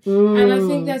wardrobe. And I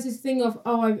think there's this thing of,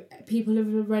 people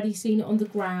have already seen it on the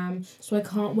gram, so I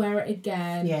can't wear it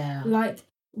again. Yeah. Like,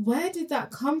 where did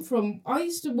that come from? I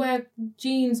used to wear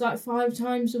jeans like 5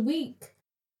 times a week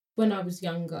when I was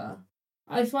younger.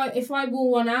 If I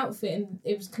wore one outfit and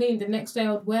it was clean, the next day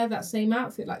I would wear that same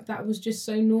outfit. Like, that was just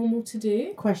so normal to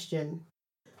do. Question.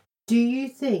 Do you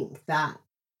think that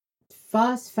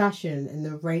fast fashion and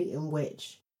the rate in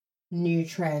which new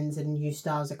trends and new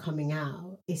styles are coming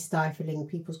out is stifling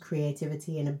people's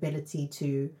creativity and ability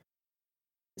to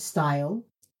style?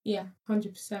 Yeah,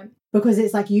 100%. Because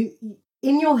it's like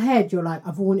in your head, you're like,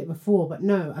 I've worn it before, but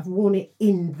no, I've worn it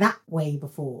in that way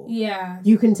before. Yeah.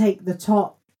 You can take the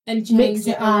top and mix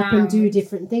it up and do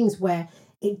different things where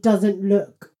it doesn't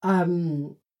look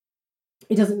the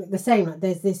same. Like,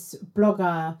 there's this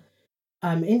blogger,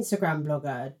 Instagram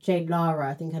blogger, Jade Lara,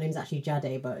 I think her name's actually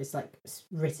Jade, but it's like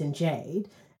written Jade,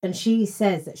 and she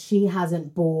says that she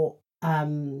hasn't bought I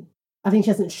think she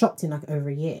hasn't shopped in like over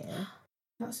a year.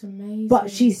 That's amazing. But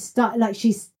she's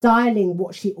styling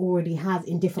what she already has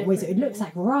in different ways. So it looks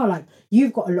like, wow, like,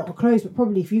 you've got a lot of clothes, but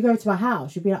probably if you go to a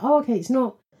house, you'd be like, oh, okay, it's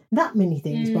not that many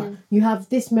things, but you have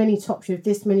this many tops, you have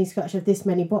this many skirts, you have this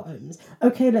many bottoms.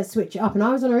 Okay, let's switch it up. And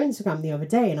I was on her Instagram the other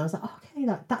day and I was like, oh, okay,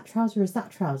 like, that trouser is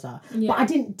that trouser. Yeah. But I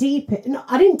didn't deep it. No,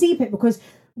 I didn't deep it because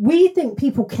we think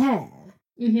people care.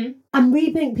 Mm-hmm. And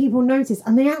we think people notice,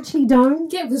 and they actually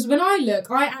don't. Yeah, because when I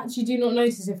look, I actually do not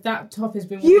notice if that top has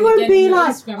been worn. You won't be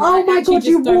like, oh my god,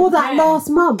 you wore that last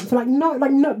month. Like,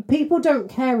 no, people don't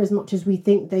care as much as we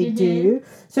think they do.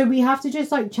 So we have to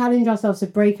just, like, challenge ourselves to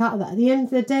break out of that. At the end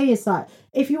of the day, it's like,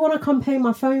 if you want to come pay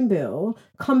my phone bill,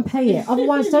 come pay it.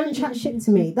 Otherwise, don't chat shit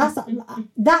to me. That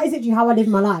is actually how I live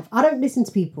my life. I don't listen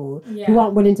to people who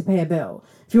aren't willing to pay a bill.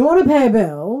 If you want to pay a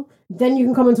bill, then you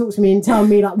can come and talk to me and tell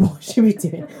me, like, what should we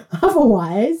do?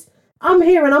 Otherwise, I'm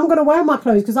here and I'm going to wear my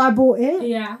clothes because I bought it.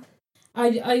 Yeah.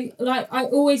 I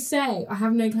always say, I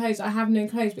have no clothes.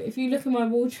 But if you look at my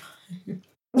wardrobe...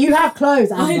 You have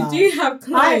clothes, Amber. I do have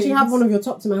clothes. I actually have one of your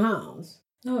tops in my house.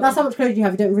 Oh. That's how much clothes you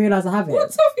have. You don't realise I have it.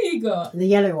 What top have you got? The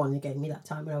yellow one you gave me that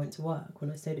time when I went to work,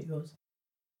 when I stayed at yours.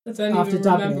 I don't even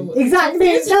remember what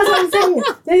exactly. That's what I'm saying.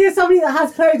 There's somebody that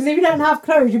has clothes. If you don't have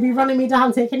clothes, you'll be running me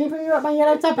down saying, "Can you put me up my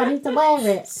yellow top? I need to wear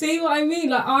it." See what I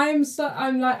mean? Like,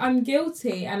 I'm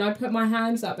guilty, and I put my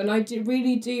hands up, and I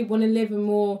really do want to live a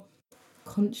more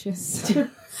conscious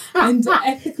and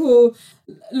ethical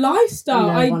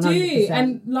lifestyle. No, I do,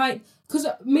 and like. Because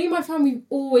me and my family, we've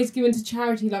always given to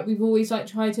charity. Like, we've always, like,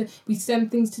 we send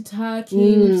things to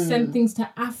Turkey. We've sent things to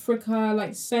Africa.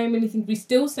 Like, so many things. We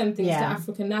still send things to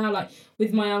Africa now. Like,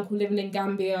 with my uncle living in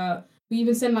Gambia. We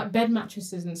even send, like, bed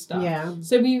mattresses and stuff. Yeah.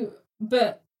 So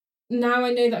but now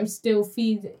I know that I'm still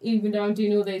even though I'm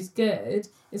doing all those good,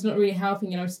 it's not really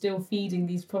helping, and I'm still feeding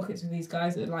these pockets of these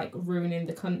guys that are like ruining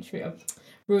the country,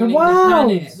 ruining the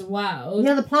planet, the world.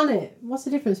 Yeah, the planet. What's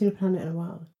the difference between a planet and a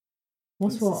world?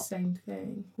 It's the same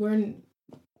thing.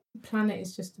 Planet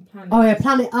is just a planet. Oh yeah,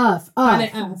 planet Earth.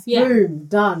 Planet Earth, yeah. Boom,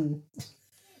 done.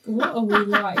 What are we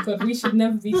like? God, we should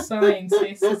never be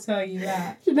scientists to tell you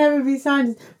that. Should never be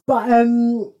scientists. But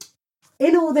in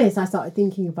all this, I started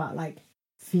thinking about like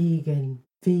vegan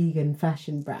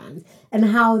fashion brands and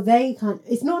how they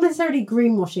it's not necessarily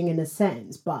greenwashing in a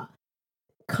sense, but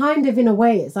kind of in a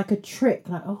way it's like a trick,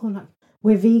 like, oh, like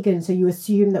we're vegan, so you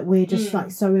assume that we're just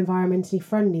like so environmentally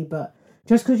friendly, but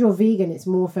just because you're vegan, it's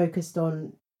more focused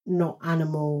on not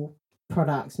animal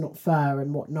products, not fur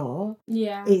and whatnot.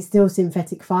 Yeah, it's still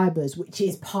synthetic fibers, which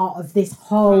is part of this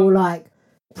whole like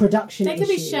production they could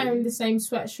issue. Be sharing the same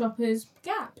sweatshop as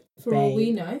Gap for all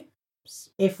we know.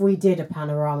 If we did a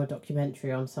panorama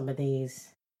documentary on some of these,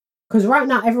 because right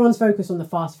now everyone's focused on the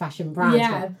fast fashion brands.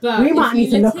 Yeah, but we might need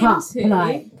to look up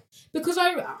like, because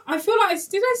I feel like,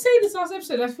 did I say this last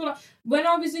episode? I feel like when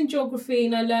I was in geography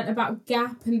and I learnt about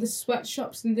Gap and the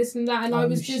sweatshops and this and that, and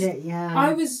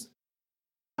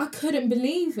I couldn't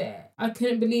believe it. I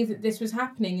couldn't believe that this was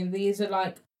happening, and these are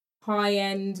like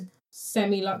high-end,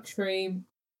 semi-luxury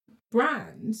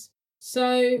brands.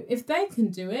 So if they can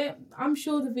do it, I'm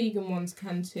sure the vegan ones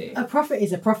can too. A profit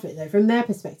is a profit, though. From their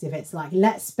perspective, it's like,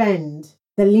 let's spend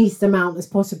the least amount as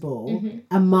possible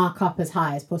and mark up as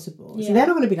high as possible. Yeah. So they're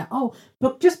not going to be like, oh,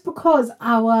 but just because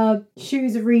our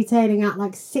shoes are retailing at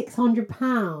like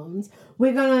 £600,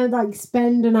 we're going to like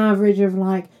spend an average of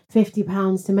like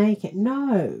 £50 to make it.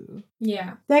 No.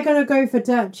 Yeah. They're going to go for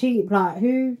dirt cheap. Like,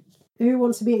 who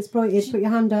wants to be exploited? Put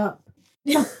your hand up.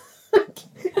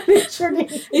 Literally.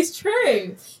 It's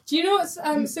true. Do you know what's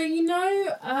so you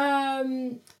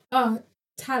know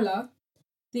Tala,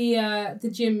 the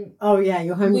gym. Oh yeah,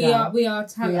 your home girl. We are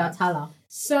Tala. We are Tala.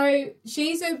 So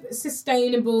she's a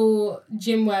sustainable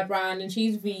gym wear brand, and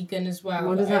she's vegan as well.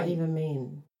 What does that even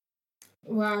mean?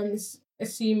 Well, I'm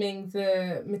assuming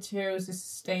the materials are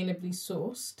sustainably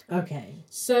sourced. Okay.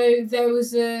 So there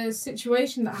was a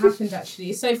situation that happened,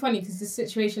 actually. It's so funny because the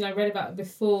situation I read about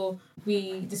before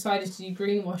we decided to do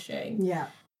greenwashing. Yeah.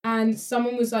 And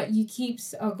someone was like,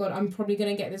 oh God, I'm probably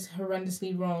going to get this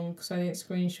horrendously wrong because I didn't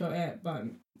screenshot it, but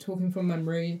I'm talking from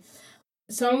memory.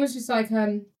 Someone was just like,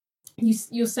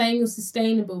 you're saying you're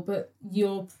sustainable, but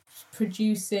you're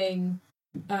producing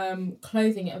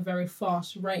clothing at a very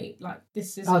fast rate. Like,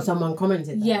 this is someone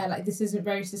commented that. Yeah, like, this isn't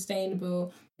very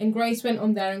sustainable. And Grace went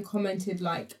on there and commented,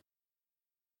 like,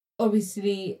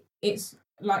 obviously it's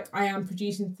like I am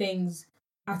producing things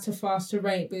at a faster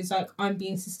rate, but it's like I'm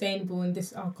being sustainable in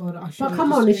this. Oh God, I should. But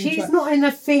come on, if she's not in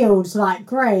the fields like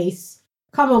Grace,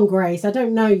 come on, Grace. I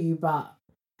don't know you, but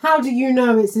how do you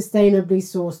know it's sustainably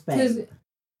sourced, babe? Because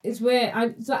it's weird,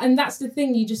 and that's the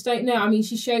thing, you just don't know. I mean,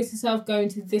 she shows herself going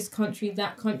to this country,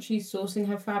 that country, sourcing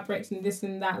her fabrics and this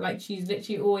and that. Like, she's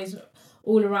literally always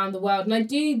all around the world, and I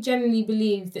do genuinely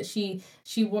believe that she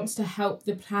wants to help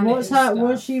the planet.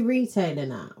 What's she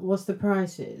retailing at? What's the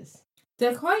prices?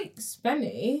 They're quite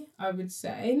spenny, I would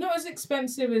say. Not as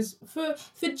expensive as for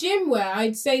gym wear.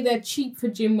 I'd say they're cheap for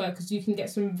gym wear because you can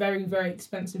get some very, very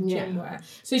expensive gym wear.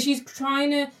 So she's trying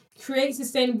to create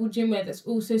sustainable gym wear that's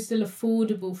also still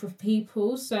affordable for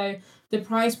people. So the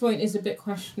price point is a bit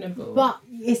questionable. But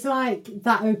it's like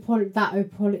that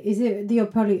Opoli. Is it the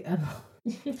Opoli?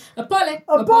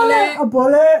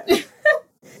 Apollo.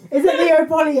 Is it the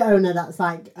Opoli owner that's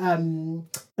like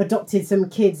adopted some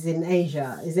kids in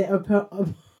Asia? Is it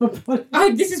Opoli?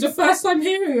 This is the first time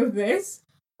hearing of this.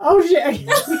 Oh shit!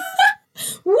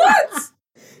 What?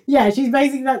 Yeah, she's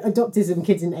basically like adopted some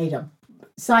kids in Asia.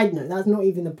 Side note, that's not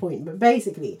even the point. But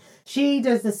basically, she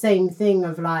does the same thing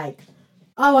of like,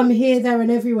 oh, I'm here, there,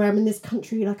 and everywhere. I'm in this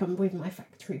country, like I'm with my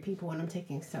factory people, and I'm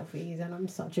taking selfies, and I'm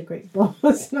such a great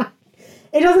boss. Like,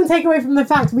 it doesn't take away from the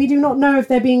fact we do not know if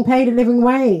they're being paid a living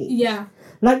wage. Yeah.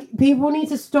 Like, people need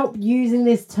to stop using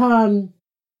this term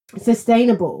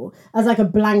sustainable as like a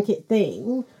blanket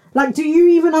thing. Like, do you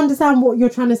even understand what you're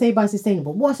trying to say by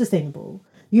sustainable? What's sustainable?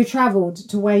 You travelled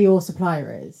to where your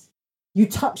supplier is. You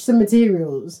touched some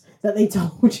materials that they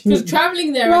told you. Because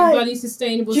travelling there ain't bloody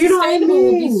sustainable. Sustainable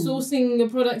would be sourcing a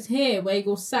product here where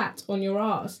you're sat on your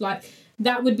arse. Like,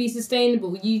 that would be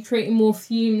sustainable. You creating more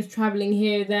fumes, travelling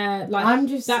here, there. Like,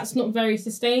 that's not very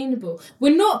sustainable.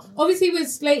 We're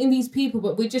slating these people,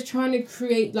 but we're just trying to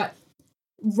create, like,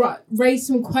 raise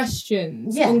some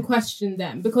questions and question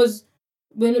them. Because,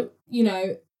 when, you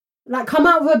know... Like, come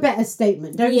out with a better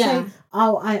statement. Don't say,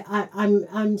 "Oh,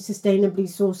 I'm sustainably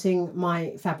sourcing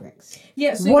my fabrics."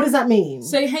 Yeah. So what does that mean?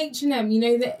 So H&M, you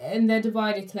know that in their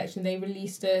Divided collection, they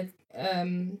released a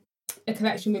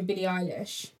collection with Billie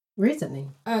Eilish. Recently?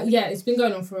 Yeah, it's been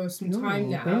going on for some time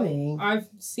now. Really? I've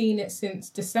seen it since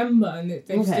December, and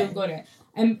they've still got it.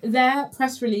 And their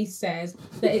press release says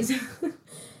that it's.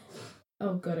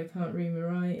 Oh God, I can't read my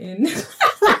writing.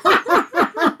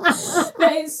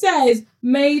 That it says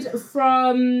made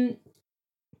from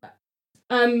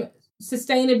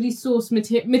sustainably sourced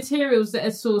materials that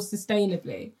are sourced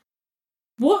sustainably.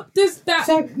 What does that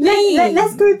mean?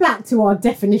 Let's go back to our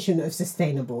definition of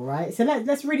sustainable, right? So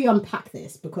let's really unpack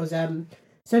this, because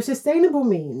so sustainable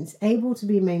means able to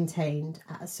be maintained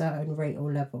at a certain rate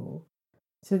or level.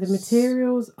 So the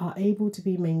materials are able to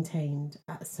be maintained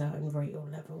at a certain rate or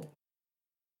level.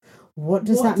 What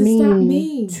does that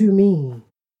mean to me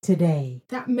today?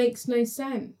 That makes no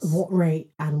sense. What rate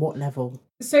and what level?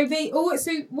 So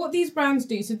what these brands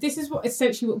do, so this is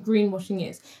essentially what greenwashing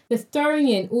is. They're throwing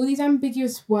in all these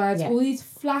ambiguous words, all these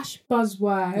flash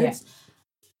buzzwords,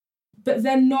 but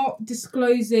they're not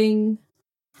disclosing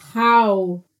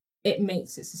how it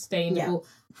makes it sustainable,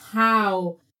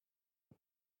 how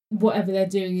whatever they're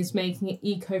doing is making it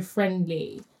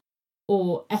eco-friendly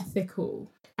or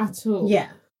ethical at all. Yeah.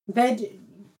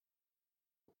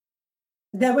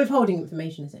 They're withholding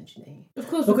information, essentially. Of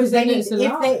course, because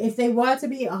if they were to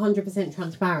be 100%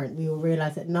 transparent, we will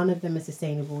realise that none of them are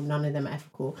sustainable, none of them are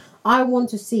ethical. I want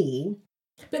to see.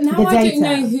 But now I don't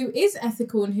know who is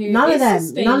ethical and who is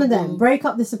sustainable. None of them. Break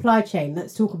up the supply chain.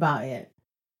 Let's talk about it.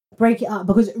 Break it up,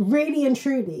 because really and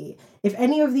truly, if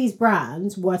any of these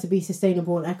brands were to be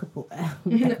sustainable and ethical,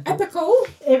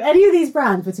 if any of these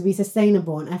brands were to be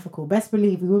sustainable and ethical, best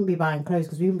believe we wouldn't be buying clothes,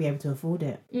 because we wouldn't be able to afford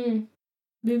it.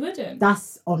 We wouldn't.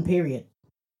 That's on period.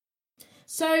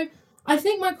 So I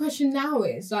think my question now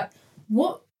is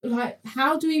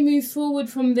how do we move forward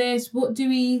from this? What do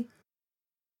we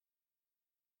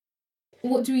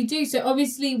do? So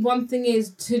obviously one thing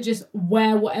is to just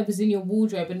wear whatever's in your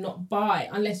wardrobe and not buy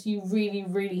unless you really,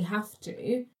 really have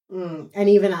to. And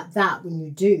even at that, when you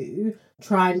do,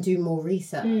 try and do more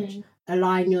research.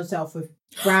 Align yourself with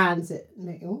brands that...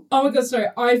 Oh my God, sorry.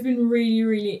 I've been really,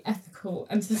 really ethical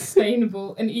and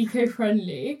sustainable and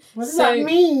eco-friendly. What does that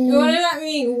mean? What does that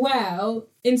mean? Well,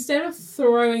 instead of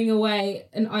throwing away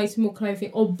an item of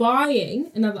clothing or buying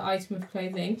another item of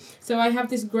clothing, so I have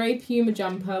this grey Puma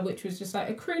jumper, which was just like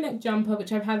a crew neck jumper,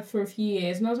 which I've had for a few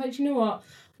years. And I was like, you know what?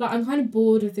 Like, I'm kind of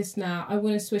bored of this now. I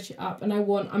want to switch it up, and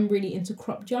I'm really into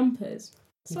crop jumpers.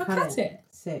 So I cut it.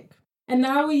 Sick. And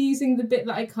now we're using the bit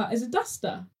that I cut as a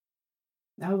duster.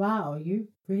 Oh wow, you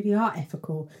really are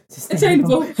ethical,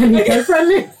 sustainable, and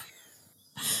eco-friendly.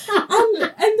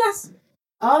 and that's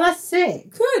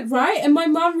sick. Good, right? And my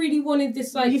mum really wanted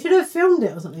this, like... You should have filmed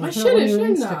it or something. I should have,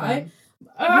 shouldn't I?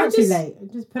 Too late.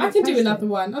 I can do another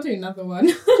one. I'll do another one.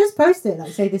 Just post it,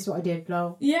 like, say this is what I did,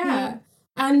 lol. Yeah.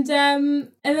 And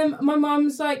then my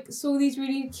mum's like saw these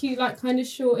really cute, like, kind of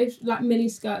shortish, like, mini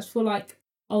skirts for, like,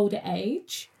 older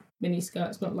age. Mini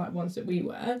skirts, not like ones that we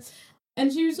wear.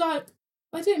 And she was like,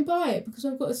 I didn't buy it because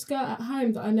I've got a skirt at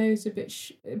home that I know is a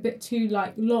bit too,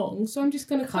 like, long, so I'm just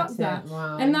going to cut that.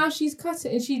 Wow. And now she's cut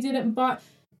it, and she didn't buy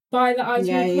the item of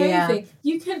clothing.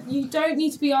 Yeah. You don't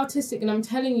need to be artistic, and I'm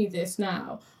telling you this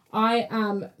now. I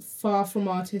am far from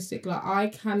artistic. Like, I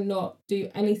cannot do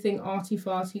anything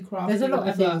arty-farty, crafty, There's a lot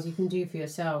of things you can do for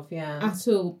yourself, at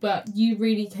all, but you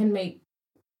really can make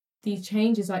these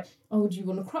changes. Like, oh, do you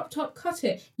want a crop top? Cut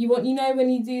it. You want,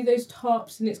 when you do those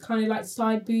tops and it's kind of like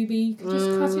side booby, you can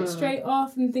just cut it straight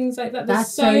off and things like that. There's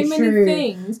so many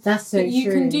things that you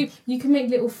can do. You can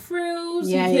make little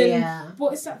frills.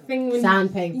 What is that thing?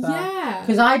 Sandpaper. Yeah.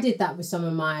 Because I did that with some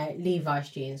of my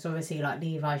Levi's jeans. Obviously, like,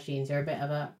 Levi's jeans are a bit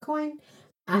of a coin.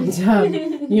 And,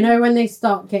 when they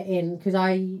start getting... Because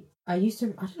I used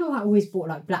to... I don't know why I always bought,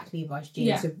 like, black Levi's jeans.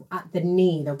 Yeah. So at the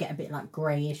knee, they'll get a bit, like,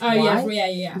 greyish white.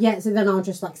 Yeah. Yeah, so then I'll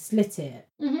just, like, slit it.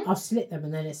 Mm-hmm. I'll slit them,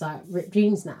 and then it's, like, ripped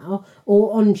jeans now.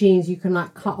 Or on jeans, you can,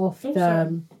 like, cut off the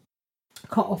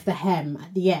hem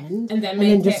at the end. And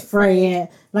then just fray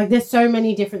it. Like, there's so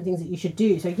many different things that you should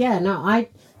do. So, yeah, no,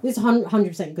 this is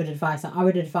 100% good advice. Like, I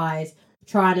would advise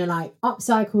trying to, like,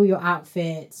 upcycle your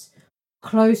outfits.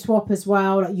 Clothes swap as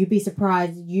well. Like, you'd be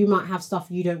surprised. You might have stuff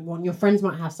you don't want. Your friends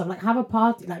might have stuff. Like, have a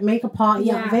party. Like, make a party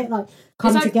out of it. Like,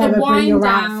 come together, bring your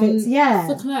outfits. Yeah.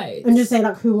 For clothes. And just say,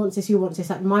 like, who wants this? Who wants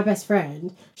this? Like, my best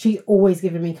friend, she's always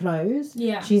giving me clothes.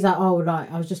 Yeah. She's like, oh,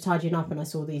 like, I was just tidying up and I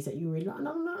saw these that you really like.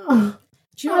 No.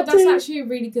 Do you know what? That's actually a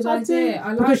really good idea.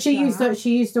 I like because that.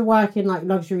 she used to work in like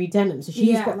luxury denim, so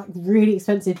she's got like really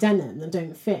expensive denim that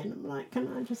don't fit. And I'm like, can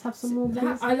I just have some more,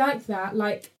 please? I like that.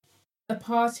 Like a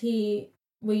party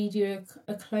where you do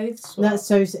a clothes swap.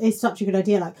 It's such a good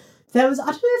idea. Like I don't know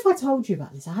if I told you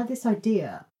about this. I had this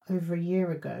idea over a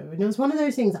year ago, and it was one of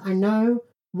those things. I know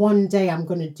one day I'm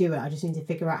going to do it. I just need to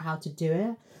figure out how to do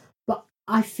it. But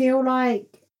I feel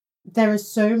like there are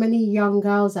so many young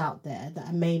girls out there that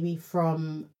are maybe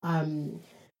from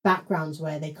backgrounds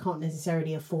where they can't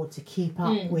necessarily afford to keep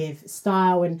up with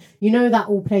style, and that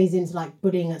all plays into like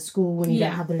bullying at school when you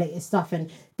don't have the latest stuff. And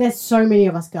there's so many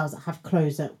of us girls that have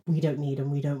clothes that we don't need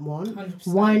and we don't want. 100%.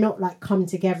 Why not like come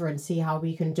together and see how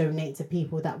we can donate to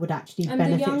people that would actually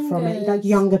benefit from it, like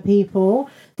younger people?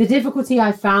 The difficulty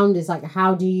I found is like,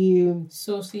 how do you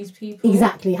source these people?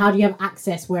 Exactly. How do you have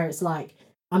access where it's like,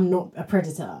 I'm not a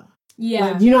predator? Yeah.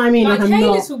 Like, do you know what I mean? Like, hey,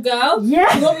 little girl.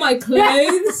 Yeah. You want my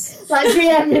clothes? Like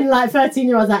DMing like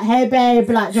 13-year-olds like, hey babe,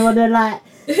 like, do you want to like...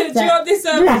 Do you want this,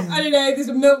 I don't know, this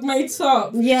milkmaid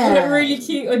top? Yeah. It look really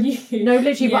cute on you. No,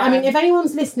 literally. Yeah. But I mean, if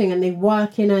anyone's listening and they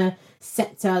work in a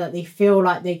sector that they feel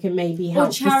like they can maybe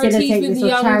help facilitate this, or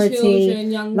charity,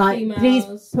 children, young like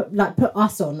females. Please put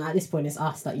us on. At this point, it's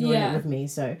us that you're in it with me.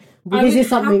 So this is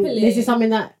something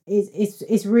that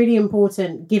is really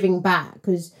important, giving back,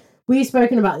 because we've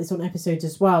spoken about this on episodes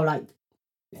as well, like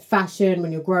fashion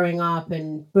when you're growing up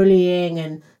and bullying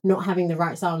and not having the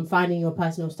right style and finding your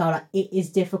personal style. Like, it is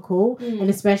difficult, and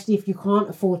especially if you can't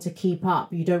afford to keep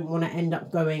up, you don't want to end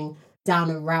up going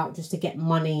down a route just to get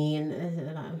money, and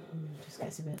just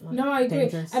gets a bit like no, I agree.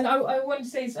 Dangerous. And I wanted to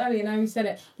say this earlier, and I already said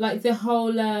it, like the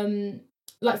whole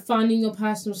like finding your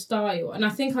personal style. And I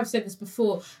think I've said this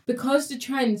before, because the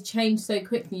trends change so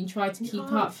quickly and you try to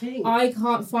keep up, I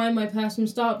can't find my personal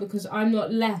style because I'm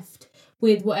not left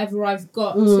with whatever I've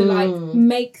got to like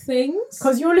make things.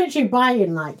 Because you're literally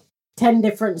buying like 10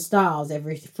 different styles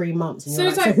every 3 months, and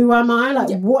you're so who am I?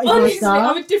 Like, what is honestly, my style?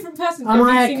 I'm a different person. Am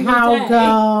I a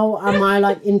cowgirl? Am I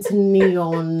like into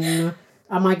neon?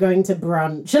 Am I going to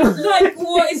brunch? Like,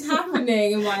 what is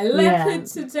happening? Am I leopard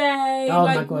today? Oh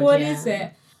like, my God, what is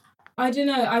it? I don't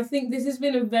know. I think this has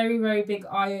been a very, very big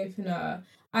eye-opener.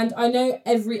 And I know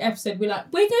every episode we're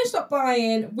like, we're going to stop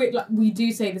buying. We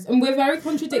do say this. And we're very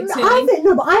contradicting.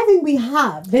 I think we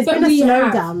have. There's been a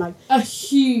slowdown. Like, a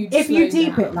huge If you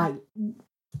deep it, like,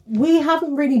 we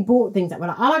haven't really bought things that we're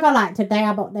like, oh my God, like, today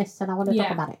I bought this and I want to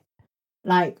talk about it.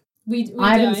 Like, We've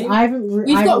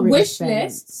got wish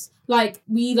lists. Like,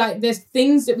 there's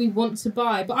things that we want to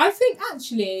buy. But I think,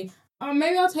 actually,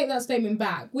 maybe I'll take that statement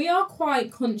back. We are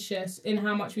quite conscious in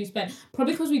how much we spend.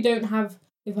 Probably because we don't have,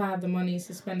 if I had the money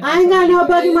to spend it. I ain't got no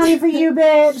bloody money for you,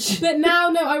 bitch. But now,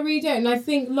 no, I really don't. And I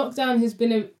think lockdown has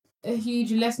been a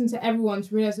huge lesson to everyone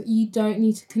to realise that you don't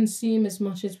need to consume as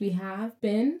much as we have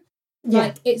been. Yeah.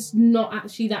 Like, it's not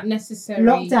actually that necessary.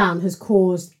 Lockdown has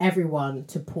caused everyone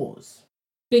to pause.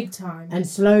 Big time. And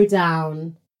slow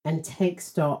down and take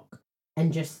stock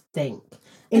and just think.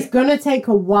 It's going to take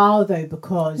a while, though,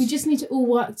 because... we just need to all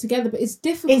work together, but it's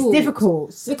difficult. It's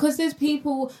difficult. Because there's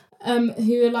people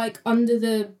who are, like, under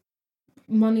the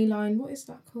money line. What is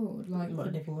that called? Like,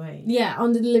 what, living wage? Yeah,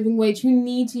 under the living wage, who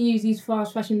need to use these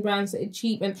fast fashion brands that are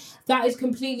cheap. And that is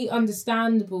completely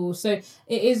understandable. So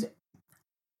it is...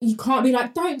 you can't be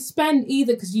like, don't spend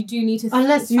either, because you do need to...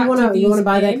 unless you want to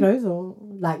buy their clothes, or...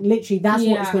 like, literally, that's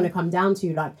what it's going to come down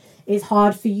to. Like, it's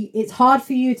hard for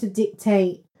you to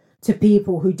dictate to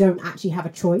people who don't actually have a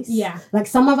choice. Yeah. Like,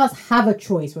 some of us have a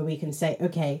choice where we can say,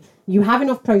 okay, you have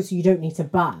enough clothes so you don't need to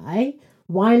buy.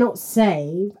 Why not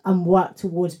save and work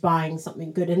towards buying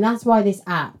something good? And that's why this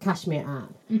app, Cashmere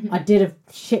app, I did a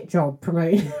shit job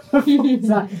promoting. Like,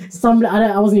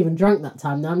 I wasn't even drunk that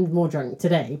time. I'm more drunk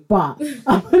today, but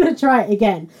I'm going to try it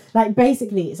again. Like,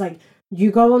 basically, it's like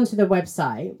you go onto the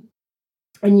website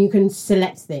and you can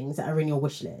select things that are in your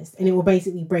wish list, and it will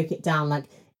basically break it down. Like,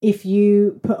 if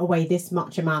you put away this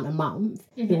much amount a month,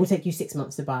 it will take you 6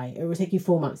 months to buy it. It will take you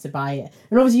 4 months to buy it.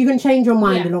 And obviously you can change your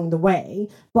mind along the way,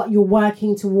 but you're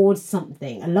working towards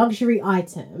something, a luxury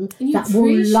item that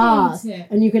will last.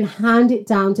 And you can hand it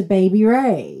down to Baby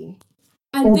Ray.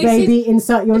 And or baby,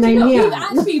 insert your name here. We've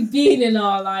actually been in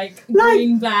our,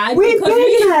 green bag. We've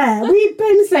been there. We've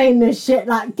been saying this shit.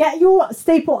 Like, get your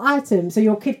staple item so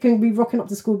your kid can be rocking up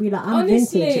to school, be like, I'm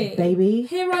honestly, vintage, baby.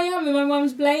 Here I am in my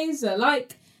mum's blazer.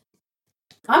 Like,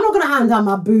 I'm not going to hand down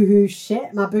my boohoo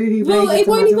shit, my boohoo. Well, it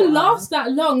won't even last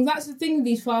that long. That's the thing with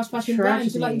these fast fashion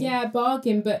brands. You're like, yeah,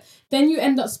 bargain, but then you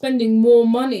end up spending more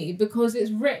money because it's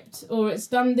ripped or it's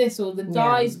done this or the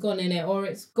dye's gone in it or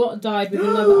it's got dyed with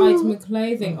another item of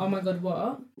clothing. Oh my God,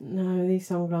 what? No, these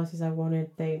sunglasses I wanted,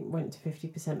 they went to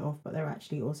 50% off, but they're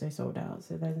actually also sold out.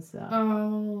 So there's that.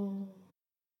 Oh.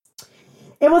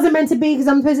 It wasn't meant to be because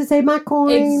I'm supposed to save my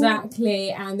coin.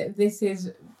 Exactly, and this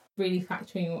is really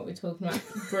factoring what we're talking about.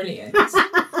 Brilliant.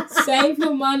 Save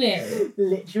your money.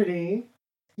 Literally.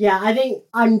 Yeah, I think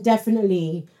I'm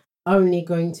definitely only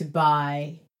going to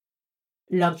buy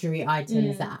luxury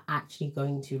items that are actually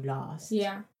going to last.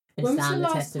 Yeah. And when was the stand the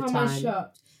last test of time time. I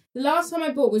shopped? The last time I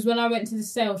bought was when I went to the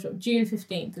sale shop. June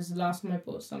 15th was the last time I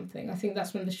bought something. I think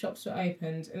that's when the shops were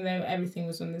opened and everything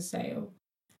was on the sale.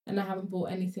 And I haven't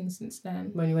bought anything since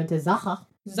then. When you went to Zaha?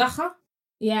 Zaha?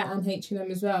 Yeah, and H&M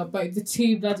as well. Both the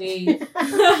two bloody...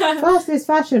 Fastest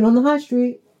fashion on the high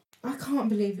street. I can't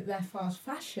believe that they're fast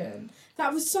fashion.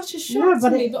 That was such a shock to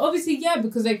me. But obviously, yeah,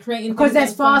 because they're creating... Because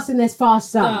there's fast and there's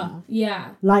faster.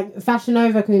 Yeah. Like, Fashion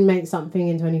Nova can make something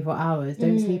in 24 hours.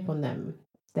 Don't sleep on them.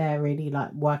 They're really,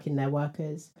 like, working their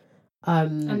workers.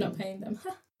 I'm not paying them.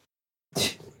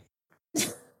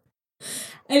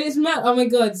 And it's mad. Oh, my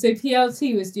God. So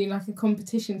PLT was doing, like, a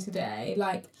competition today.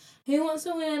 Like... Who wants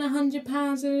to win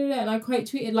 £100? And I quote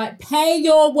tweeted, like, pay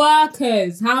your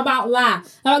workers. How about that?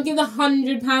 How about give the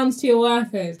 £100 to your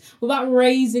workers? What about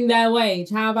raising their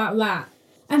wage? How about that?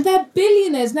 And they're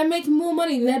billionaires. They're making more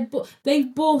money.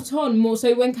 They've bought on more.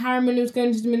 So when Karen Millen was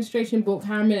going to administration, bought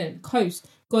Karen Millen. Coast.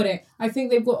 Got it. I think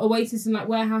they've got Oasis in, like,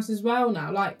 Warehouse as well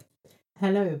now. Like,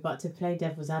 hello, but to play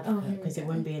devil's advocate, because it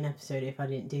wouldn't be an episode if I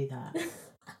didn't do that.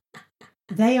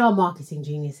 They are marketing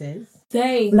geniuses.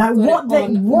 What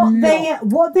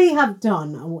they have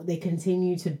done and what they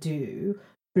continue to do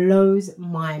blows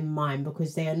my mind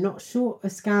because they are not short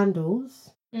of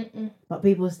scandals. But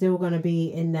people are still going to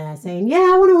be in there saying,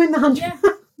 "Yeah, I want to win the 100."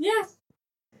 Yeah.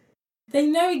 They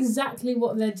know exactly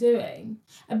what they're doing.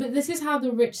 But this is how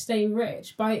the rich stay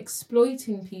rich, by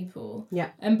exploiting people.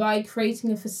 Yeah. And by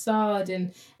creating a facade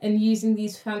and using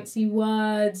these fancy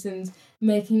words and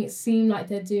making it seem like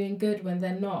they're doing good when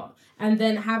they're not. And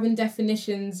then having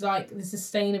definitions like the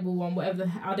sustainable one,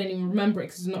 whatever, I don't even remember it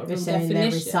because it's not a real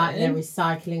definition. They're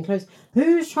recycling clothes.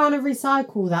 Who's trying to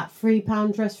recycle that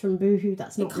 £3 dress from Boohoo?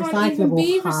 That's not recyclable, It can't even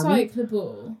be hun.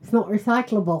 recyclable. It's not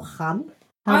recyclable, hun.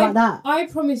 How about that? I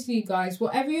promise you guys,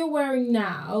 whatever you're wearing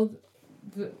now,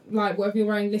 like whatever you're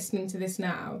wearing listening to this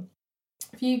now,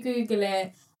 if you Google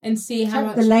it and see how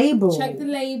much... Check the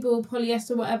label,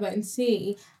 polyester, whatever, and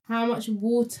see how much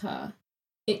water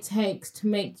it takes to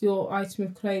make your item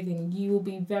of clothing, you will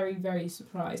be very, very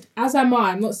surprised. As am I.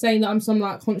 I'm not saying that I'm some,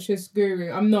 like, conscious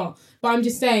guru. I'm not. But I'm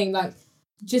just saying, like,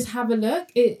 just have a look.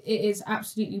 It is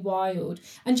absolutely wild.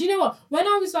 And do you know what? When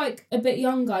I was like a bit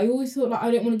younger, I always thought like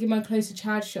I don't want to give my clothes to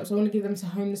charity shops. I want to give them to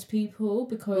homeless people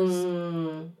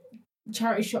because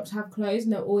charity shops have clothes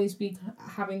and they'll always be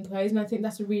having clothes. And I think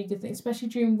that's a really good thing, especially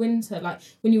during winter. Like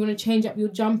when you want to change up your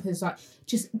jumpers, like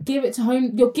just give it to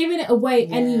home. You're giving it away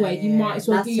anyway. You might as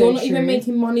well. You're not even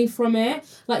making money from it.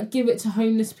 Like give it to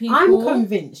homeless people. I'm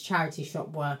convinced charity shop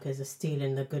workers are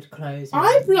stealing the good clothes. Man.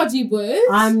 I bloody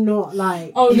would. I'm not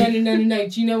like... Oh, no.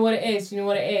 Do you know what it is?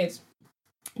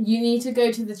 You need to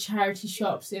go to the charity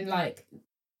shops in like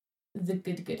the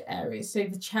good areas. So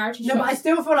the charity shops... No, but I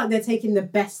still feel like they're taking the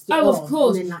best of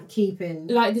course. And then like keeping...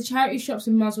 Like the charity shops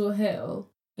in Muswell Hill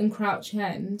and Crouch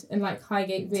End and like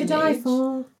Highgate Village.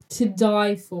 To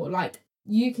die for. Like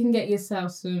you can get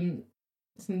yourself some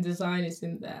designers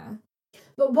in there.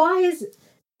 But why is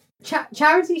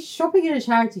charity shopping in a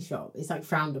charity shop is like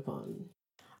frowned upon?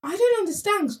 I don't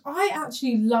understand because I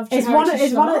actually love charity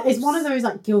shops. It's one of those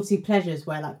like guilty pleasures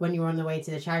where like when you're on the way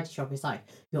to the charity shop, it's like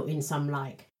you're in some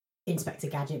like Inspector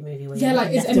Gadget movie where you're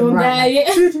like is anyone there?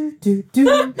 Like, do.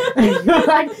 And you're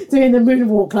like doing the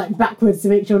moonwalk like backwards to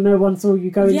make sure no one saw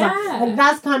you going. Like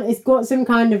that's kind of, it's got some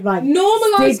kind of like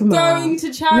normalise stigma. Going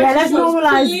to charity shops. Let's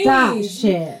normalise that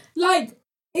shit. Like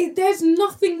there's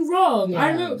nothing wrong. Yeah. I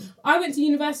remember I went to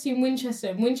university in Winchester.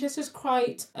 And Winchester's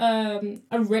quite a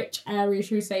rich area,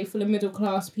 should we say, full of middle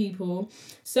class people.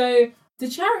 So the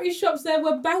charity shops there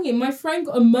were banging. My friend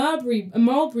got a Mulberry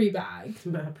bag.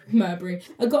 Mulberry.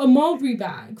 I got a Mulberry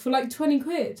bag for like 20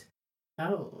 quid.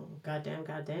 Oh, goddamn.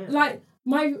 Like,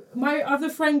 my other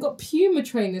friend got Puma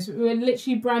trainers that were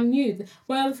literally brand new.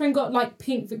 My other friend got like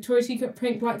pink Victoria's Secret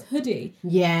print like hoodie.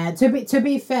 Yeah, to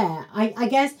be fair, I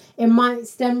guess it might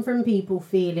stem from people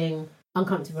feeling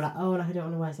uncomfortable, like, oh, like, I don't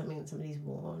want to wear something that somebody's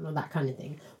worn or that kind of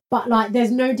thing. But like,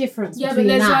 there's no difference. Yeah, between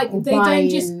but there's that like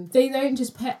they don't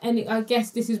just put any. I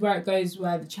guess this is where it goes,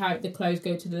 where the clothes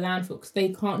go to the landfill, because they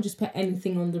can't just put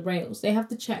anything on the rails. They have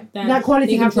to check them. That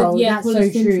quality control. That's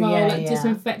quality so true. control, Yeah, like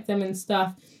disinfect them and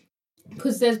stuff.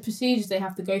 Because there's procedures they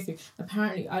have to go through.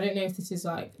 Apparently, I don't know if this is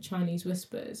like Chinese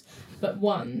whispers, but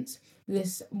once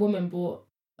this woman bought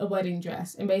a wedding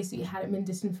dress and basically hadn't been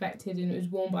disinfected and it was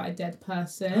worn by a dead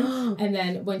person, and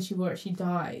then when she wore it she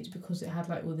died because it had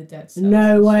like all the dead stuff.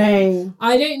 No way.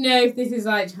 I don't know if this is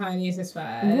like Chinese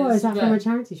whispers. What is that from a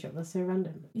charity shop? That's so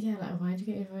random. Yeah, like why did you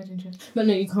get your wedding dress? But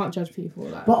no, you can't judge people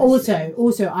like. But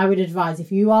also I would advise,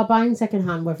 if you are buying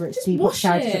secondhand, whether it's cheap or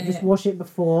charity shop, just wash it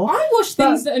before. I wash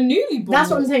things that are newly bought.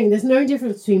 That's what I'm saying. There's no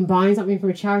difference between buying something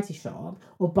from a charity shop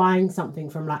or buying something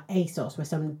from like ASOS, where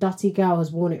some dutty girl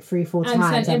has worn it 3-4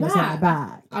 times and sent it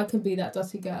back. I could be that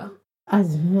dutty girl. Talk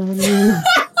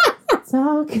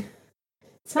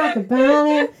about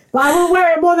it. But I won't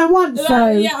wear it more than once, so...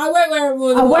 Yeah, I won't wear it more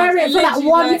than once. I'll wear it for that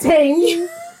one thing.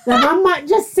 Then I might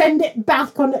just send it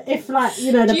back on if, like,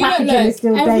 you know, the packaging is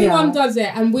still there. Everyone does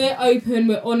it, and we're open,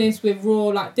 we're honest, we're raw.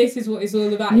 Like, this is what it's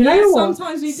all about. You know what?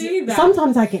 Sometimes we do that.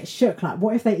 Sometimes I get shook. Like,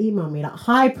 what if they email me like,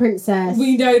 "Hi, princess.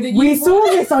 We know that we saw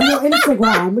this on your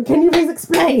Instagram. Can you please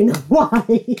explain why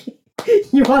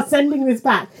you are sending this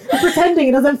back and pretending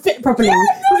it doesn't fit properly?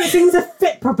 Because it seems to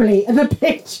fit properly in the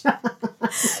picture."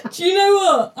 Do you know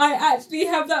what? I actually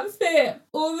have that fear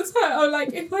all the time. I'm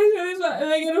like, if I do this, like, are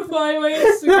they going to find my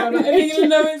Instagram? Like, are they going to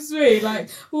know it's me? Like,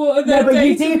 what are their No, but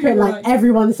you deep it, like,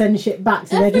 everyone sends shit back,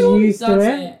 so they're just used to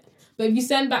it. But if you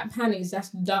send back panties, that's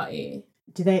dirty.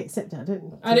 Do they accept it?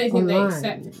 I don't think they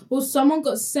accept it. Well, someone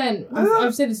got sent,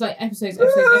 I've said this like episodes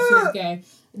ago,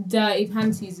 dirty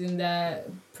panties in their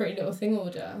Pretty Little Thing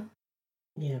order.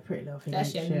 Yeah, Pretty Little Thing. That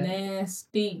shit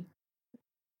nasty.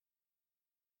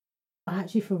 I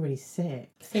actually feel really sick.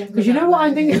 Because you know what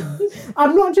I'm thinking?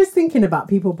 I'm not just thinking about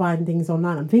people buying things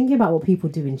online. I'm thinking about what people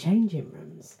do in changing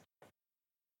rooms.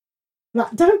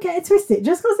 Like, don't get it twisted.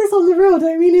 Just because it's on the real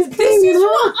don't mean it's clean. This is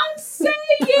what I'm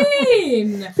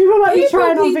saying. People might be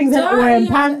trying on things and wearing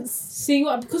pants. See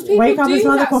what? Because people wake up and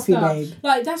smell the coffee, stuff. babe.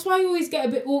 Like, that's why I always get a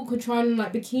bit awkward trying on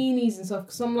like bikinis and stuff.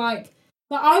 Because I'm like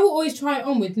I will always try it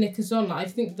on with knickers on. Like, I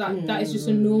think that is just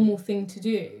a normal thing to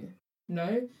do.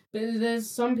 No. But there's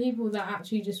some people that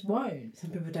actually just won't.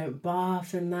 Some people don't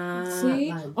bath and that. See?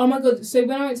 Like... Oh my God. So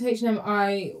when I went to H&M,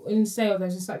 in sale, there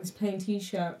was just like this plain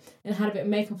t-shirt and it had a bit of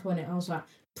makeup on it. I was like,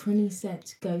 pretty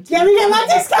set, go to... Let me get my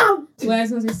discount!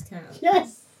 Where's my discount?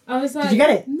 Yes. I was like... Did you get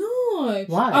it? No.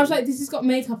 Why? I was like, this has got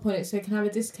makeup on it, so it can have a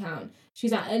discount.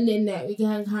 She's like, and then no, we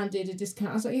can't do the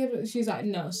discount. I was like, yeah, but she's like,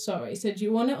 no, sorry. So do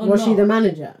you want it or not? Was she the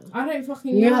manager? I don't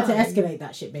fucking know. You had to escalate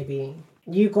that shit, baby.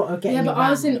 You got to get... Yeah, but I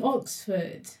was in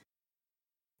Oxford.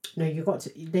 No, you got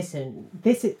to listen.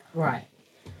 This is right.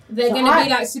 They're going to be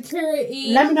like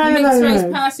security. Let me mixed race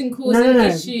person causing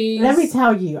issues. Let me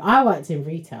tell you, I worked in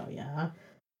retail, yeah,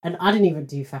 and I didn't even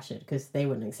do fashion because they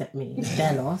wouldn't accept me.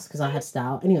 Their loss because I had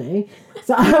style. Anyway,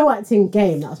 so I worked in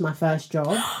game. That was my first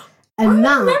job, and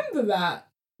I remember that.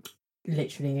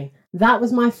 Literally, that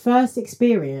was my first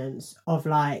experience of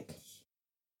like,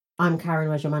 I'm Karen,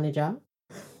 where's your manager?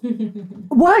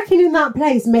 Working in that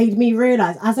place made me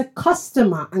realise, as a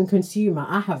customer and consumer,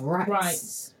 I have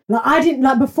rights. Like, I didn't,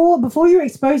 like, before you're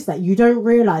exposed to that, you don't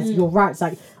realise your rights.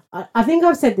 Like, I think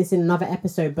I've said this in another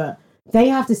episode, but they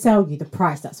have to sell you the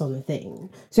price that's on the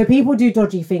thing. So people do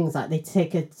dodgy things, like they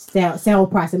take a sale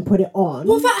price and put it on.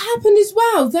 Well, that happened as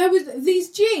well. There was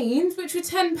these jeans which were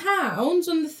 £10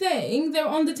 on the thing. They were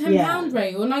on the £10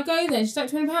 rail, and I go there. She's like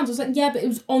 £20. I was like, yeah, but it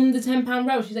was on the £10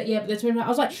 rail. She's like, yeah, but they're £20. I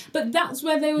was like, but that's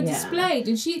where they were displayed.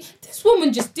 And this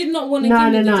woman just did not want to give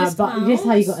me the discounts. But this is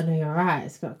how you got to know your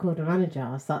rights. Got to call the manager.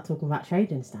 I'll start talking about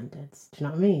trading standards. Do you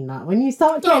know what I mean? Like, when you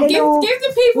start getting give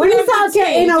the people when you start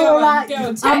getting all like,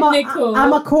 technical.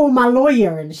 I'm a call my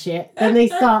lawyer and shit. Then they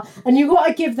start, and you got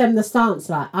to give them the stance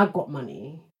like, I've got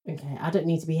money. Okay, I don't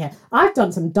need to be here. I've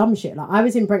done some dumb shit. Like, I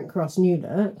was in Brent Cross New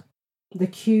Look. The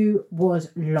queue was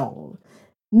long.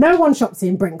 No one shops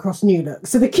in Brent Cross New Look,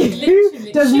 so the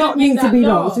queue does not need to be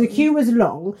long. So the queue was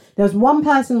long. There was one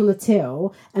person on the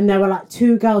till, and there were like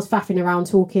two girls faffing around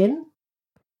talking.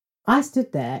 I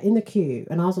stood there in the queue,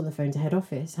 and I was on the phone to head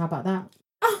office. How about that?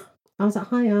 I was like,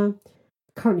 hiya.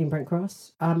 Currently in Brent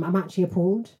Cross. I'm actually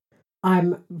appalled. I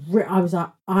was like,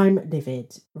 I'm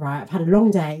livid, right? I've had a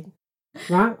long day,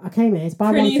 right? I came here to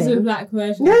buy one thing. The black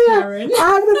version of Karen.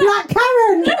 I'm the black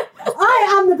Karen.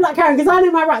 I am the black Karen because I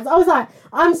know my rights. I was like,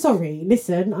 I'm sorry,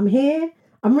 listen, I'm here.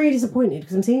 I'm really disappointed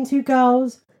because I'm seeing two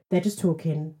girls. They're just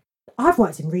talking. I've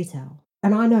worked in retail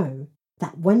and I know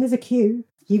that when there's a queue,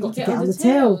 You got to get on the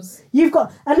till. You've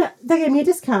got, and they gave me a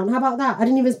discount. How about that? I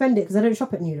didn't even spend it because I don't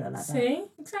shop at New Look like that. See,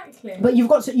 exactly. But you've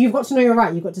got to know your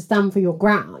right. You've got to stand for your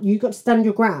ground. You've got to stand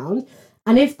your ground.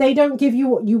 And if they don't give you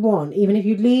what you want, even if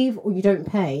you leave or you don't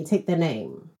pay, take their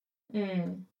name.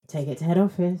 Take it to head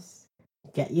office.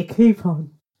 Get your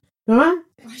coupon. All right?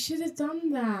 I should have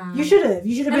done that. You should have.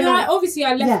 And like, obviously,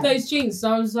 I left those jeans,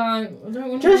 so I was like, I don't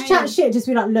want to. Just chat shit. Just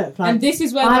be like, look. Like, and this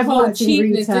is where the whole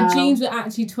cheapness. The jeans were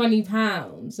actually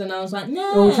 £20, and I was like,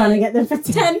 no. All trying to get them for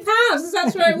 £10.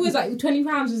 That's where it was. Like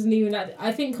 £20 isn't even that.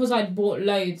 I think because I'd bought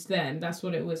loads then. That's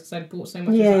what it was. Because I'd bought so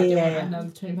much. I didn't want another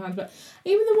 £20. But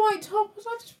even the white top I was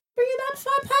like, just bring it down to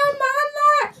 £5, man.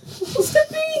 Like, what's the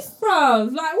beef,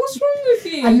 bruv? Like, what's wrong with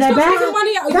you? And they're taking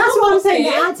money out of That's your what I'm pocket. saying.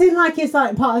 They're acting like it's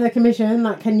like part of their commission.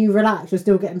 Like, can you relax? You're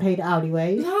still getting paid hourly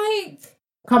wage. Like,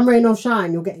 come rain or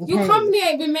shine, you're getting paid. Your company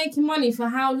ain't been making money for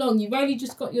how long? You've only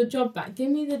just got your job back. Give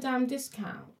me the damn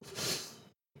discount.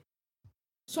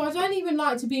 So I don't even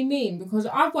like to be mean because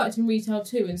I've worked in retail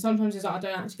too, and sometimes it's like I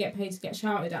don't actually get paid to get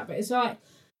shouted at, but it's like,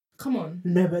 come on.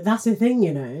 No, but that's the thing,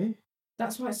 you know.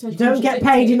 That's why it's so. You don't get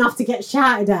paid enough to get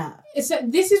shouted at.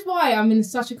 This is why I'm in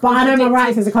such a. But I know my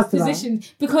rights as a customer. Position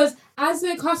because as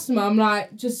a customer, I'm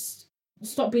like, just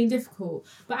stop being difficult.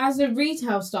 But as a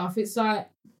retail staff, it's like.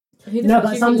 No,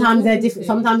 but sometimes they're different.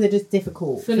 Sometimes they're just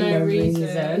difficult for no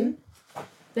reason.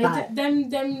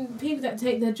 Them people that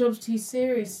take their jobs too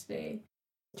seriously.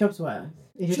 Jobs were.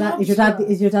 Is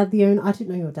your dad the owner? I didn't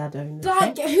know your dad owned.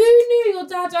 Like, who knew your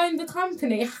dad owned the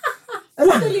company?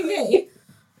 Silly me.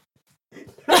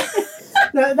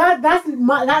 No, that's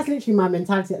literally my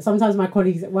mentality. Sometimes my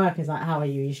colleagues at work is like, "How are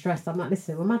you? Are you stressed?" I'm like,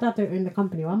 "Listen, well, my dad don't own the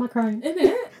company. Why am I crying? Isn't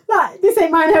it? Like, this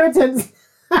ain't my inheritance."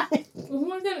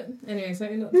 Anyway, so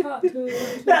you're not talk too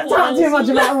much. Not talk too much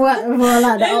about work before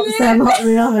like the upset hot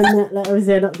me off and like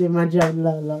obviously I'm not doing my job.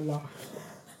 La la la.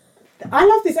 I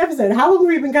love this episode. How long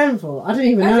have we been going for? I don't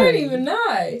even know.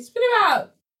 It's been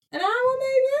about an hour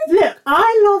maybe. Look,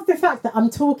 I love the fact that I'm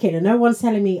talking and no one's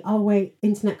telling me, oh wait,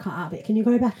 internet cut out a bit. Can you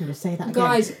go back and just say that again?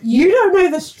 Guys, you don't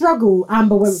know the struggle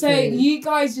Amber went through. So you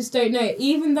guys just don't know.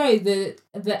 Even though the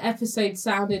episode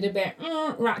sounded a bit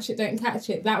ratchet, don't catch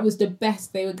it, that was the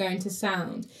best they were going to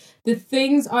sound. The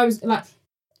things I was like,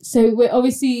 so we're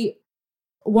obviously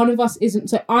one of us isn't.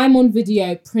 So I'm on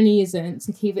video, Prinny isn't,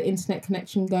 to keep the internet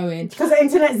connection going. Because the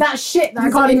internet's that shit that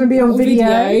I can't even be on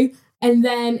video. And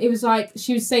then it was like,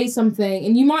 she would say something,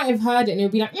 and you might have heard it, and it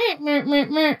would be like, meh, meh,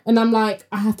 meh. And I'm like,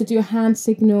 I have to do a hand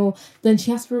signal. Then she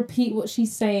has to repeat what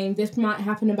she's saying. This might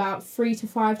happen about 3 to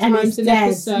 5 times an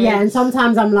episode. Yeah, and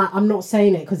sometimes I'm like, I'm not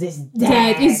saying it because it's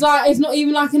dead. It's like, it's not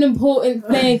even like an important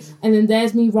thing. And then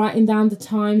there's me writing down the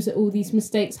times that all these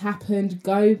mistakes happened.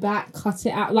 Go back, cut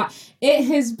it out. Like, it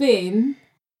has been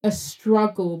a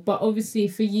struggle. But obviously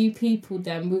for you people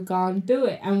then, we'll go and do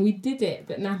it. And we did it,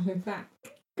 but now we're back.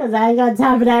 Because I ain't got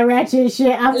time for that ratchet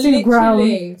shit. I'm too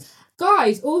grown.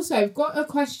 Guys, also, I've got a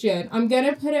question. I'm going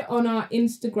to put it on our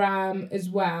Instagram as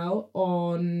well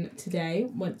on today,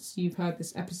 once you've heard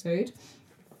this episode.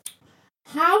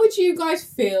 How would you guys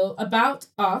feel about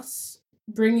us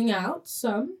bringing out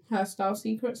some Hairstyle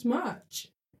Secrets merch?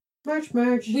 Merch.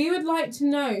 We would like to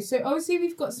know. So, obviously,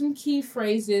 we've got some key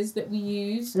phrases that we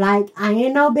use. Like, I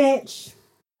ain't no bitch.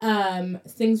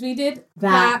 Things we did.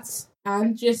 That.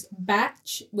 And just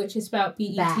batch, which is spelled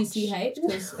BETCH,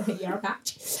 because you're a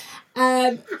batch.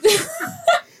 Oh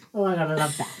my god, I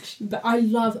love batch. But I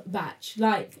love batch.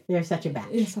 Like, you're such a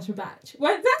batch.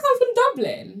 Well, that comes from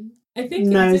Dublin. I think.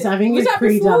 No, so I think was it's that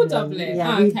before Dublin.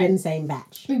 Yeah, we've been saying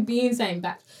batch. We've been saying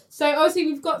batch. So obviously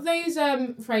we've got those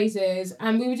phrases,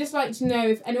 and we would just like to know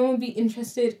if anyone would be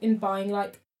interested in buying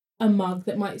like a mug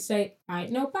that might say "I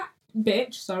ain't no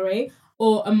bitch," sorry.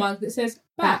 Or a mug that says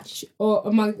batch. Or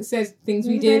a mug that says things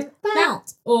we did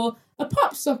that. Or a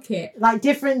pop socket. Like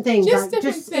different things. Just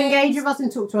things. Engage with us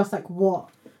and talk to us like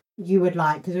what you would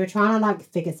like. Because we're trying to like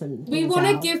figure some things We want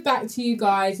to give back to you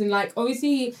guys. And like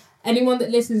obviously anyone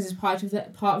that listens is part of the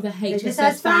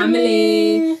HSS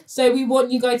family. So we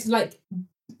want you guys to like,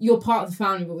 you're part of the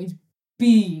family, but we need to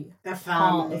be a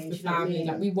part of the family.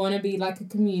 Like we want to be like a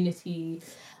community.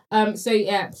 So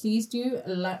yeah, please do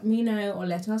let me know or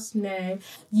let us know.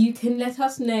 You can let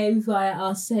us know via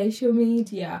our social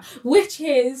media, which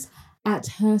is at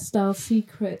Hairstyle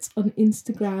Secrets on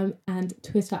Instagram and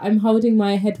Twitter. I'm holding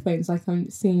my headphones like I'm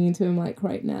singing into a mic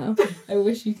right now. I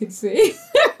wish you could see.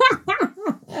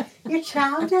 You're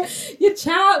childish. You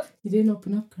didn't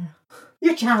open up, girl.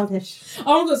 You're childish.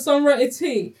 I've got some rated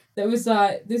tea that was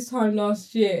like this time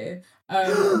last year.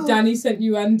 Danny sent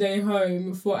Yuande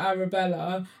home for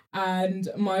Arabella, and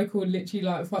Michael literally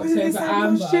like fucked over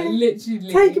Amber.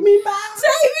 Literally, take me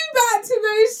back to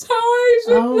those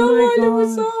with no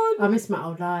eyelids on. I miss my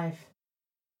old life.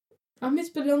 I miss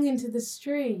belonging to the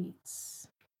streets.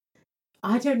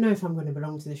 I don't know if I'm going to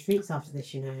belong to the streets after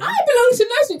this, you know. I belong to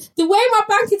no streets. The way my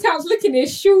bank account's looking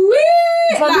is sweet.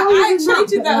 Like, I ain't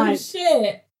changing that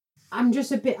shit. I'm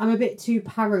a bit too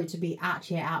paro to be out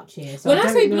here. So when I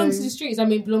say belong to the streets, I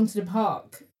mean belong to the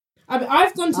park. I mean,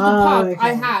 I've gone to the pub, okay.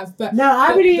 I have, but... No,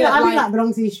 I really like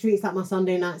belong to these streets, like my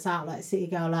Sunday nights out, like City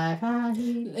Girl life.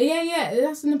 Yeah,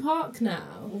 that's in the park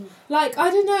now. Like, I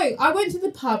don't know, I went to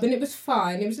the pub and it was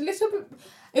fine. It was a little bit...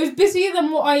 It was busier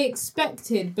than what I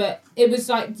expected, but it was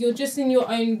like you're just in your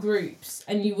own groups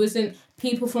and you wasn't...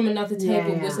 People from another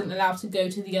table wasn't allowed to go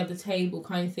to the other table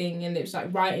kind of thing, and it was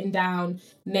like writing down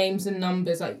names and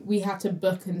numbers, like we had to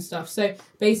book and stuff. So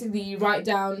basically you write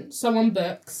down, someone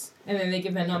books and then they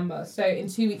give their number. So in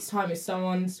 2 weeks' time, if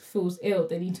someone falls ill,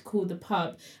 they need to call the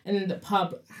pub, and then the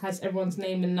pub has everyone's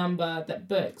name and number that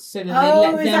books. So then they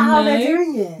let them know. How they're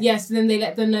doing it? Yes, then they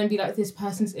let them know and be like, this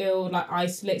person's ill, like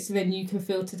isolate, so then you can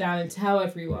filter down and tell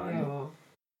everyone. Oh.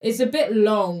 It's a bit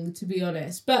long, to be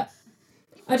honest, but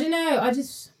I don't know, I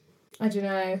don't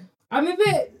know. I'm a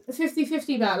bit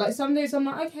 50-50 about it. Like, some days I'm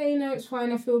like, okay, no, it's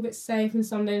fine, I feel a bit safe, and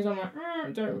some days I'm like,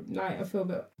 I feel a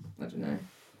bit, I don't know.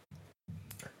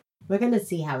 We're going to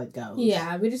see how it goes.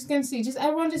 Yeah, we're just going to see. Just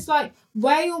everyone just, like,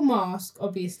 wear your mask,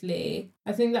 obviously.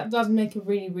 I think that does make a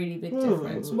really, really big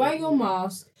difference. Wear your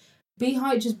mask, be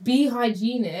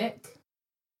hygienic.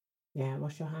 Yeah,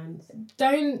 wash your hands.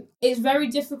 It's very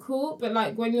difficult, but,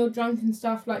 like, when you're drunk and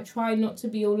stuff, like, try not to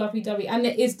be all lovey-dovey. And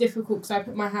it is difficult because I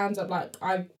put my hands up, like,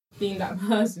 I've been that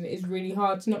person. It is really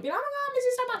hard to not be like, oh, my God, this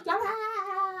is so much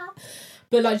love.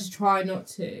 But, like, just try not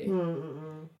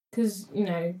to. Because, you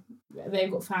know, they've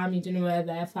got family, don't know where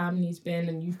their family's been,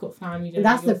 and you've got family, don't know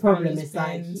that's the problem, it's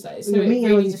like, so you're meeting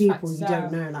really all these people, you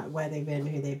don't know, like, where they've been,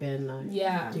 who they've been, like,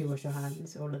 yeah. Do you wash your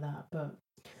hands, all of that, but...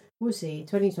 We'll see.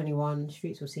 2021,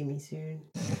 streets will see me soon.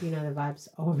 You know the vibes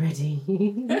already.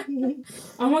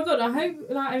 Oh my God, I hope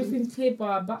like everything's cleared by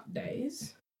our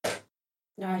birthdays.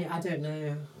 I don't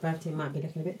know. Birthday might be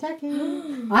looking a bit tacky.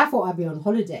 I thought I'd be on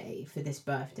holiday for this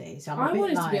birthday, so I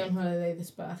wanted to be on holiday this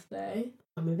birthday.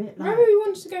 I'm a bit like... Remember we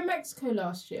wanted to go to Mexico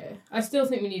last year? I still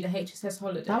think we need a HSS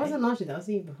holiday. That wasn't last year, that was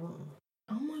the year before.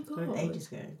 Oh my God. That was ages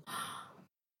ago.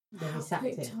 Then we sacked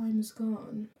it. Time has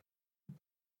gone.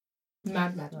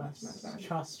 Mad.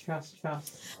 Trust.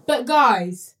 But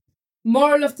guys,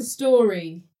 moral of the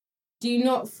story, do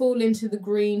not fall into the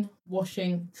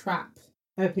greenwashing trap.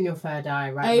 Open your third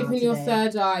eye right now. Open your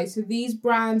third eye. So these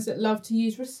brands that love to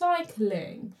use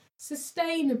recycling,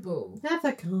 sustainable,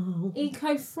 ethical,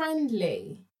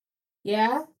 eco-friendly,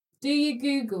 yeah? Do your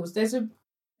Googles. There's a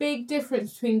big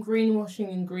difference between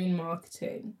greenwashing and green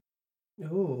marketing.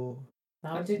 Ooh,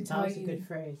 that was a good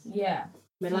phrase. Yeah.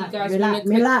 Me like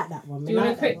that one. Do you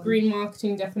want a quick green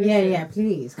marketing definition? Yeah,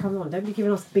 please. Come on. Don't be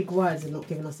giving us big words and not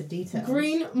giving us the details.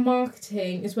 Green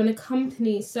marketing is when a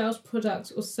company sells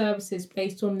products or services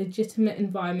based on legitimate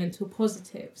environmental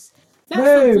positives. That's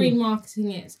what green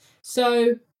marketing is.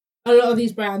 So a lot of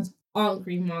these brands aren't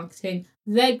green marketing.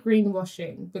 They're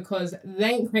greenwashing because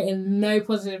they ain't creating no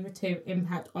positive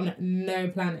impact on no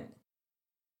planet.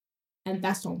 And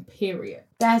that's on period.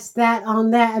 That's that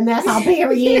on that, and that's on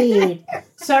period.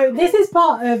 So this is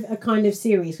part of a kind of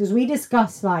series because we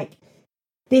discuss like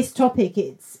this topic.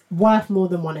 It's worth more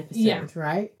than one episode,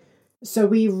 right? So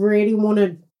we really want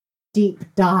to deep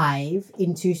dive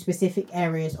into specific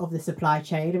areas of the supply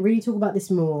chain and really talk about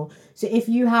this more. So if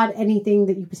you had anything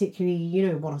that you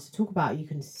particularly, want us to talk about, you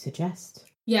can suggest.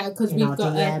 Yeah, because we've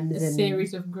got a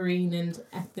series of green and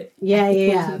ethic.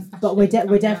 Yeah. But we're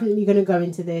definitely going to go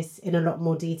into this in a lot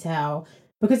more detail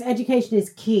because education is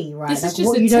key, right? This is just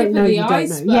what you don't know, you don't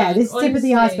know. Yeah, this is tip of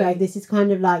the iceberg. This is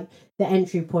kind of like the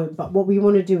entry point. But what we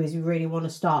want to do is we really want to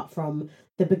start from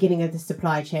the beginning of the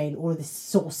supply chain, all of the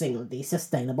sourcing of these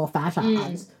sustainable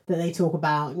fashions that they talk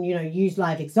about, and use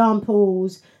live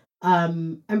examples,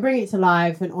 and bring it to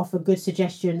life and offer good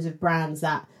suggestions of brands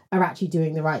that are actually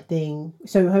doing the right thing.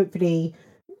 So hopefully,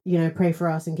 pray for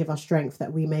us and give us strength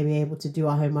that we may be able to do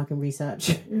our homework and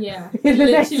research. Yeah,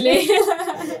 literally.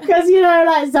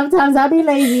 Because, sometimes I'll be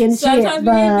lazy and sometimes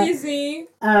we're busy.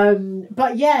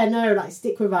 But yeah,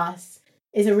 stick with us.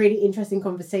 It's a really interesting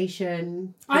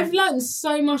conversation. I've learned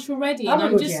so much already. And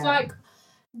I'm just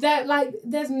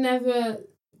there's never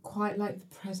quite like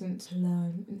the present to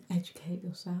learn and educate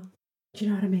yourself. Do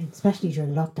you know what I mean? Especially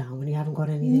during lockdown when you haven't got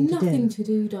anything to do. Nothing to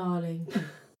do, darling.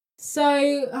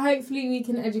 So hopefully we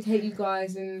can educate you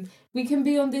guys and we can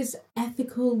be on this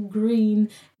ethical, green,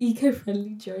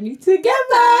 eco-friendly journey together.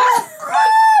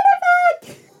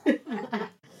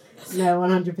 No,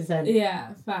 100%.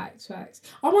 Yeah, facts.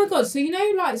 Oh my God, so you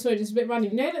know, like, sorry, just a bit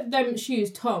random. You know that them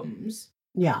shoes, Toms?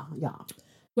 Yeah.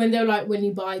 When they're like, when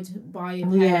you buy a pair,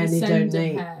 and they send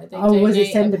donate. A pair. They was it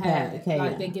donate send a pair? Okay,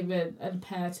 like they give a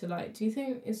pair to like. Do you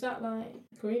think is that like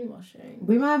greenwashing?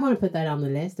 We might want to put that on the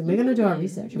list, and we're going to do our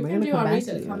research, and we're going to come back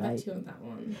to you. Come back to you on that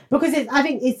one because I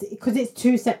think it's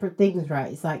two separate things,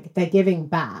 right? It's like they're giving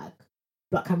back,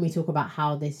 but can we talk about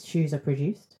how these shoes are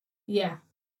produced? Yeah.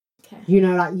 Okay. You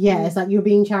know, like it's like you're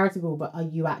being charitable, but are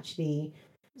you actually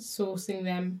sourcing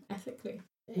them ethically?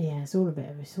 Yeah, it's all a bit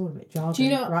jargon. Do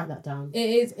you know, write that down.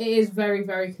 It is very,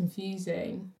 very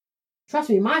confusing. Trust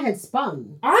me, my head's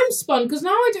spun. I'm spun because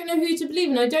now I don't know who to believe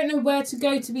and I don't know where to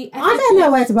go to be ethical. I don't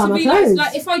know where to buy my clothes.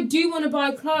 Like, if I do want to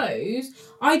buy clothes,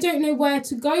 I don't know where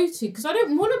to go to because I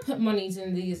don't want to put monies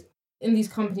in these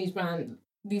companies' brand.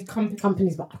 These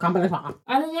companies. I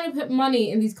don't want to put money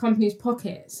in these companies'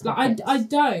 pockets. Like I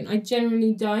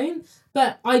genuinely don't.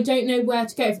 But I don't know where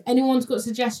to go. If anyone's got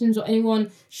suggestions or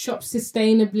anyone shops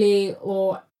sustainably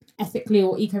or ethically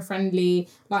or eco-friendly,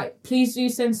 like, please do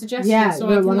send suggestions I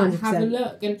can like, have a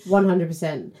look. And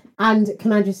 100%. And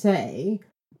can I just say,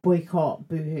 boycott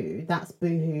Boohoo. That's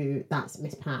Boohoo. That's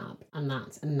Miss Pab, and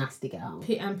that's a nasty girl.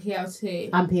 And PLT.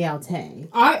 And PLT.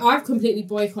 I've completely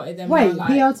boycotted them. Wait,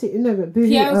 like, PLT? No, but Boohoo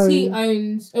PLT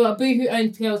Boohoo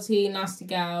owns PLT, Nasty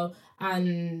Girl,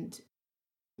 and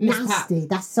Miss nasty. Pap.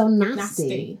 That's so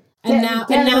nasty. And now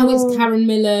it's Karen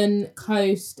Millen,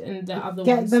 Coast, and the other ones.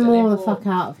 Get them all the fuck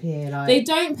out of here. Like. They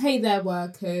don't pay their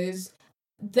workers.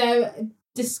 They're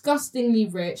disgustingly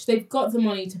rich. They've got the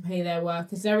money to pay their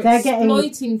workers. They're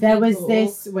exploiting people. There was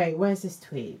this. Wait, where's this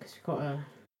tweet? Because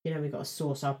we've got a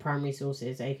source. Our primary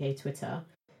sources, aka Twitter.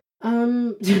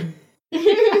 So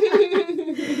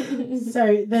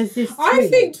there's this tweet. I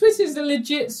think Twitter's a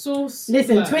legit source.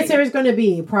 Listen, Twitter is going to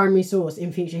be a primary source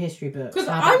in future history books. Because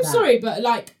I'm sorry, but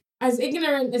like, as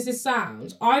ignorant as this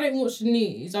sounds, I don't watch the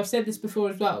news. I've said this before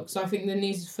as well, because I think the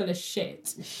news is full of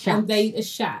shit.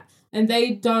 And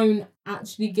they don't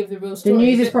actually give the real story. The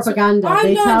news is propaganda.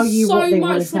 They tell you what they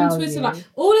want to tell you. I learned so much from Twitter. Like,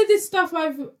 all of this stuff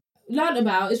I've learned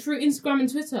about is through Instagram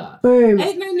and Twitter. Boom.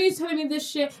 Ain't no news telling me this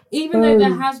shit. Even though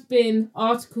there has been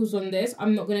articles on this,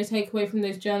 I'm not going to take away from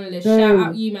those journalists. Boom. Shout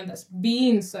out you, man, that's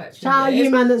been searching. Shout out you,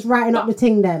 man, that's writing up the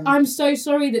ting them. I'm so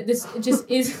sorry that this just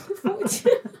is...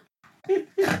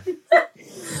 Shout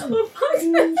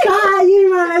out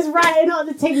you, man, that's writing up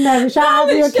the ting them. Shout out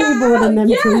to your keyboard and them.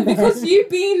 Yeah, because you've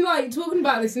been like talking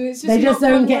about this and it's just they just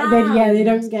don't get they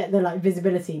don't get the like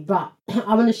visibility. But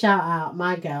I want to shout out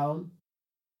my girl,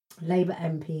 Labour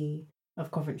MP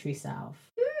of Coventry South,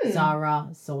 Zara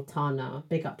Sultana.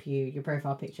 Big up you. Your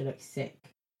profile picture looks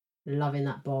sick. Loving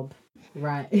that bob.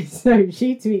 Right. So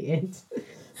she tweeted,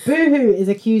 Boohoo is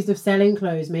accused of selling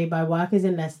clothes made by workers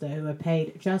in Leicester who are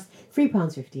paid just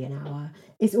 £3.50 an hour.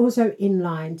 It's also in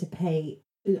line to pay...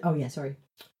 Oh, yeah, sorry.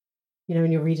 You know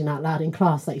when you're reading out loud in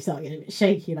class, like you start getting a bit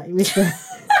shaky, like you miss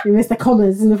the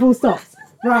commas and the full stops.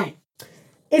 Right.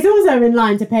 It's also in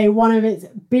line to pay one of its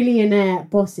billionaire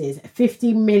bosses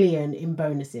 50 million in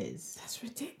bonuses. That's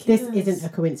ridiculous. This isn't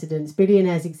a coincidence.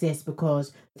 Billionaires exist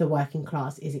because the working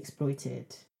class is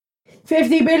exploited.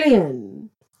 50 billion.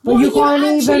 But what are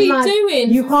you actually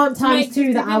doing? You can't times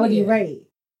two the hourly rate.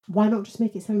 Why not just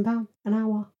make it £7 an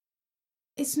hour?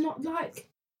 It's not like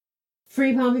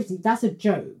 £3.50. That's a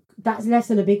joke. That's less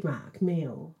than a Big Mac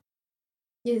meal.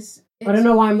 Yes. I don't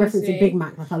know why I'm referencing Big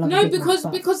Mac. Like I love no, Big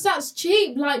Mac, because that's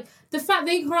cheap. Like the fact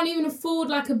they can't even afford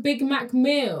like a Big Mac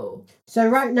meal. So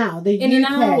right now, an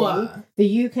hour.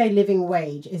 The UK living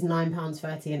wage is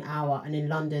 £9.30 an hour, and in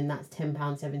London that's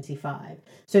 £10.75.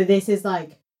 So this is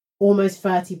like almost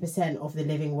 30% of the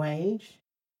living wage.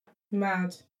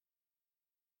 Mad.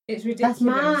 It's ridiculous. That's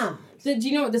mad. Do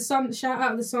you know what shout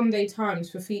out the Sunday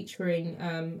Times for featuring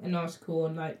an article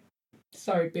on like.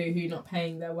 Sorry, Boohoo not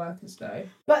paying their workers though.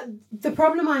 But the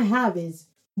problem I have is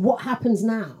what happens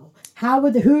now?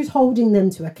 Who's holding them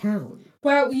to account?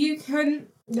 Well,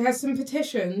 there's some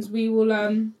petitions. We will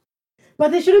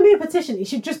But there shouldn't be a petition. It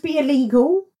should just be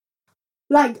illegal.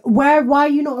 Like, why are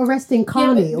you not arresting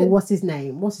Carney or what's his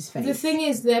name? What's his face? The thing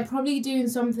is, they're probably doing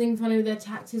something funny with their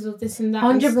taxes or this and that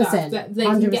 100%. That they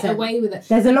can get away with it.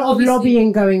 There's a lot of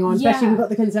lobbying going on, especially we've got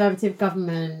the Conservative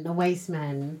government, the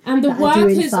Wastemen, and the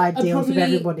workers do inside are deals with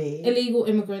probably everybody. Illegal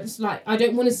immigrants. Like, I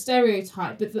don't want to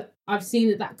stereotype, but I've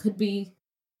seen that could be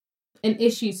an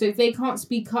issue. So they can't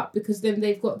speak up because then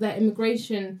they've got their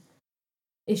immigration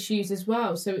issues as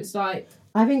well. So it's like...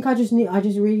 I think I just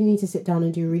really need to sit down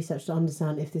and do research to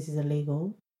understand if this is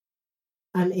illegal.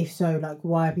 And if so, like,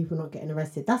 why are people not getting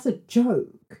arrested? That's a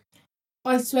joke.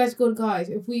 I swear to God, guys,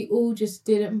 if we all just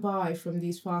didn't buy from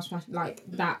these fast fashion, like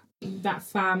that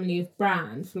family of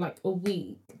brand for like a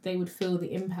week, they would feel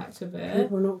the impact of it.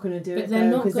 People are not going to do but it, they're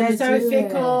not because they're so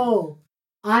fickle.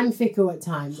 I'm fickle at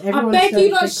times. Everyone's I beg you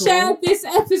not fickle. share this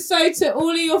episode to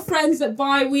all of your friends that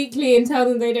buy weekly and tell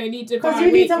them they don't need to buy weekly. Because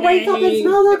you need to wake up and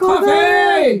smell the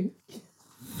coffee!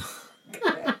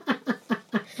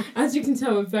 As you can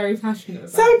tell, we're very passionate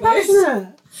about so this.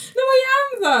 passionate. No, I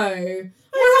am though.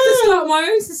 I have to start my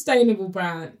own sustainable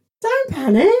brand. Don't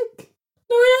panic.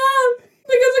 No, I am.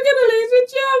 Because I'm going to lose my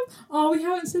job. Oh, we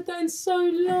haven't said that in so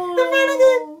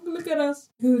long. Look at us.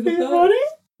 Who's funny?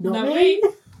 Not me.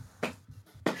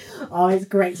 Oh, it's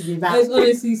great to be back. It's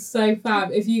honestly so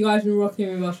fab. If you guys were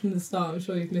rocking with us from the start, I'm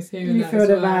sure you've missed hearing you that. Feel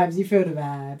the vibes. You feel the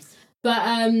vibes.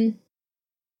 But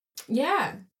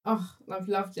yeah. Oh, I've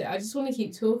loved it. I just want to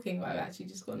keep talking, but I've actually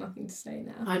just got nothing to say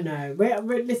now. I know.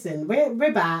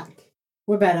 We're back.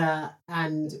 We're better,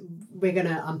 and we're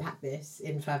gonna unpack this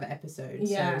in further episodes.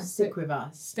 Yeah, so stick with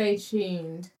us. Stay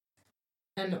tuned,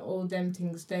 and all them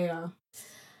things they are.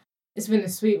 It's been a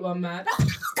sweet one, man. Oh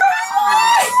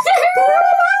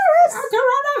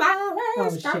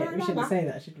shit! We shouldn't say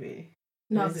that, should we?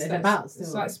 No, it's about still.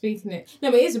 It's like speaking it.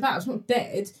 No, but it is about. It's not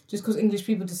dead just because English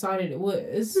people decided it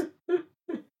was.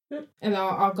 And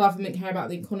our government care about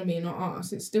the economy and not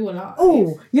us. It's still alive.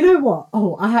 Oh, you know what?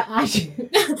 Oh, I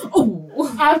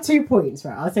have 2 points,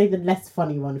 right? I'll say the less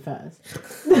funny one first.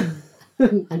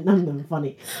 And none of them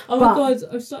funny. Oh my God,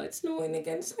 I've started snoring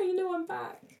again, so you know I'm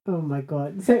back. Oh my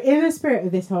God. So in the spirit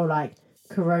of this whole like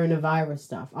coronavirus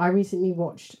stuff, I recently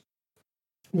watched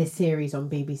this series on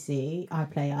BBC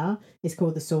iPlayer. It's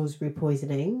called The Salisbury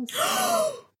Poisonings.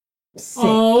 Sick.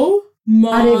 Oh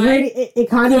my! And it really, it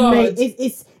kind of made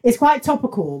it's quite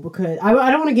topical because I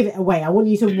don't want to give it away. I want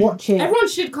you to watch it. Everyone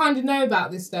should kind of know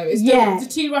about this though. It's the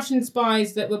 2 Russian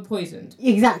spies that were poisoned.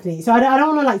 Exactly. So I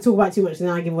don't want to like talk about it too much, and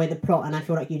then I give away the plot. And I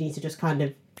feel like you need to just kind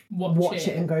of watch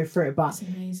it and go through it. But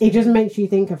it just makes you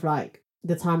think of like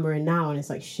the time we're in now, and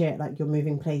it's like shit. Like you're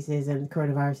moving places, and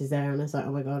coronavirus is there, and it's like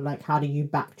oh my God. Like how do you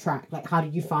backtrack? Like how do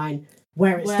you find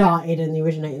where it started and the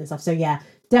originated and stuff? So yeah.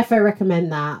 Defo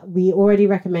recommend that. We already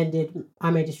recommended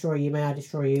I May Destroy You, May I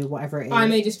Destroy You, whatever it is. I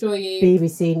May Destroy You.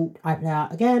 BBC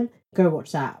iPlayer. Again, go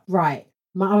watch that. Right.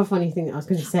 My other funny thing that I was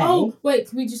going to say. Oh, wait,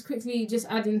 can we just quickly just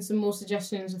add in some more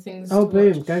suggestions of things to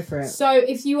boom, watch? Go for it. So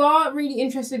if you are really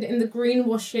interested in the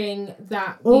greenwashing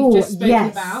that we've just spoken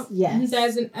about,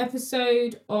 there's an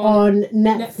episode on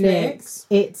Netflix.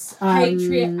 It's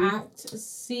Patriot Act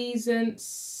season.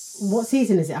 What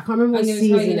season is it? I can't remember what season it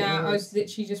is. I'm going to tell you now. I was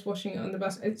literally just watching it on the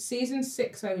bus. It's season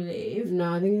 6, I believe.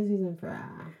 No, I think it's season 3.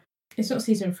 It's not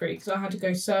season 3 because I had to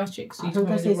go search it because you told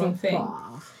me the wrong thing.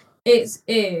 It's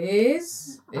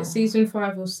season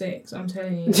 5 or 6. I'm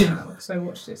telling you now because I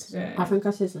watched it today. I think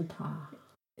I season 5.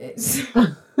 It's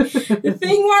the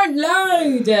thing won't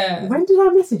load. When did I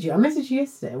message you? I messaged you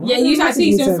yesterday. Why you said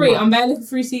season 3. I'm there looking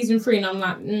through season 3 and I'm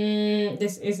like,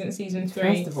 this isn't season 3.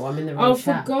 First of all, I'm in the wrong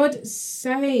chat. For God's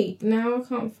sake, now I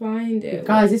can't find it.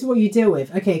 Guys, this is what you deal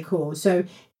with. Okay, cool. So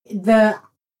the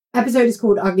episode is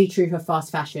called Ugly Truth of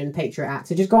Fast Fashion, Patriot Act.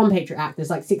 So just go on Patriot Act.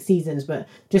 There's like 6 seasons, but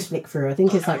just flick through. I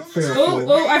think it's like 3 or 4.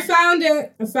 Oh, I found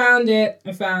it.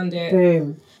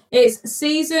 Boom. It's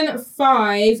season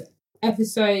 5.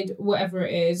 Episode, whatever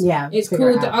it is. Yeah. It's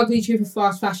called The Ugly Truth of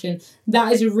Fast Fashion.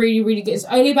 That is a really, really good. It's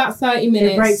only about 30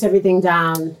 minutes. It breaks everything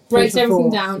down.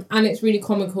 And it's really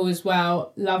comical as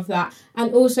well. Love that.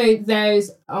 And also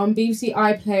there's on BBC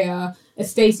iPlayer a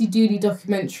Stacey Dooley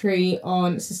documentary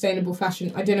on sustainable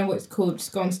fashion. I don't know what it's called.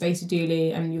 Just go on Stacey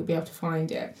Dooley and you'll be able to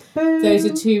find it. Boom. Those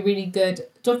are 2 really good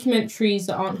documentaries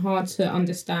that aren't hard to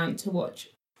understand to watch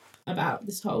about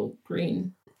this whole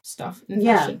green stuff in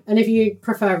fashion. And if you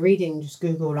prefer reading, just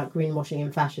Google like greenwashing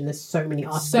in fashion. There's so many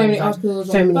articles,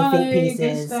 so many think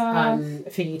pieces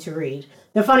for you to read.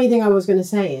 The funny thing I was going to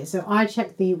say is, so I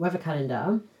checked the weather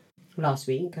calendar last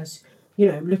week because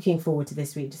looking forward to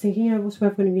this week, just thinking what's the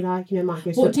weather going to be like, might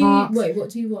go to the parks. What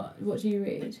do you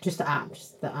read? Just the app,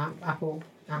 Apple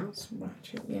apps.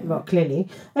 Yeah. Well, clearly.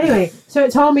 Anyway, so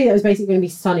it told me that it was basically going to be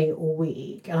sunny all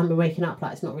week, and I've been waking up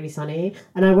like it's not really sunny,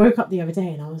 and I woke up the other day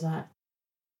and I was like,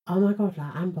 oh my God,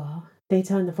 like Amber, they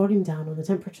turned the volume down on the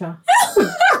temperature.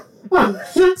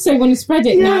 So when you spread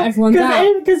it, now everyone's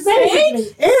out. Because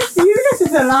basically, if you listen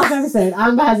to the last episode,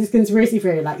 Amber has this conspiracy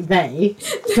theory, like they,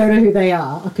 don't know who they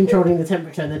are controlling the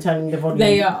temperature and they're turning the volume.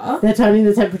 They're turning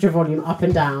the temperature volume up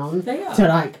and down to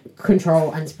like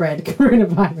control and spread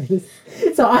coronavirus.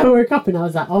 So I woke up and I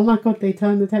was like, oh my God, they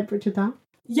turned the temperature down.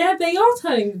 Yeah, they are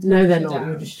turning the temperature No, they're not. down.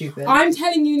 You're just stupid. I'm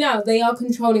telling you now, they are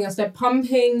controlling us. They're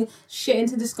pumping shit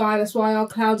into the sky. That's why our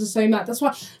clouds are so mad. That's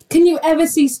why... Can you ever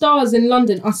see stars in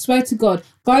London? I swear to God.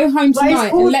 Go home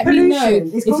tonight and let me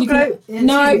know if you can...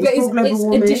 No, but it's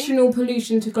additional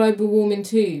pollution to global warming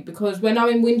too. Because when I'm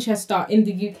in Winchester in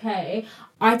the UK...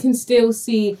 I can still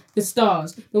see the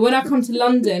stars. But when I come to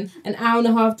London, an hour and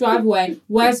a half drive away,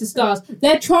 where's the stars?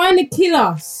 They're trying to kill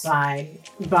us. Bye.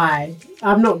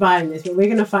 I'm not buying this, but we're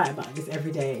going to fight about this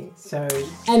every day. So,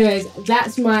 anyways,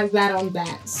 that's my that on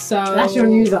that. So that's your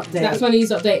news update. That's my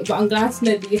news update. But I'm glad to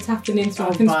know that you're tapping into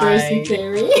my conspiracy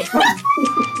theory.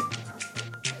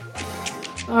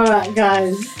 All right,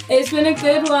 guys. It's been a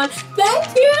good one.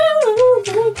 Thank you.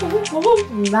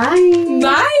 Bye.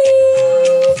 Bye.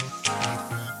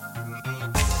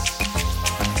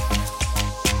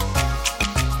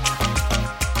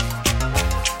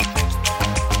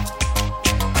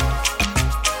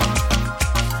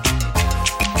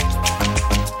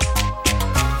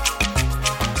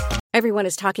 Everyone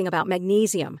is talking about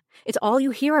magnesium. It's all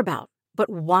you hear about. But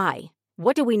why?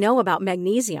 What do we know about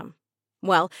magnesium?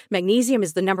 Well, magnesium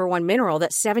is the number one mineral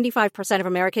that 75% of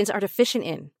Americans are deficient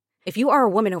in. If you are a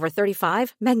woman over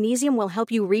 35, magnesium will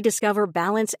help you rediscover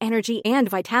balance, energy, and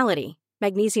vitality.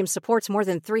 Magnesium supports more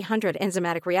than 300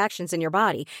 enzymatic reactions in your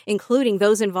body, including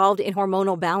those involved in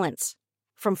hormonal balance.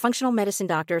 From functional medicine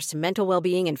doctors to mental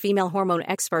well-being and female hormone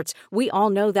experts, we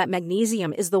all know that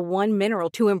magnesium is the one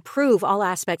mineral to improve all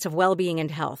aspects of well-being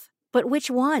and health. But which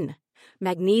one?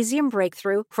 Magnesium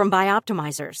Breakthrough from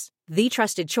Bioptimizers, the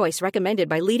trusted choice recommended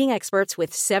by leading experts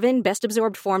with 7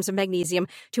 best-absorbed forms of magnesium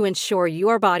to ensure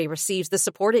your body receives the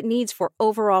support it needs for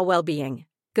overall well-being.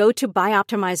 Go to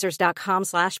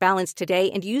bioptimizers.com/balance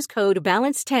today and use code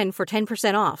BALANCE10 for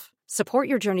 10% off. Support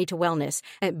your journey to wellness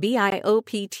at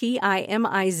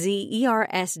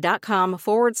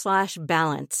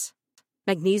bioptimizers.com/balance.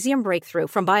 Magnesium Breakthrough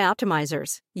from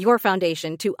Bioptimizers, your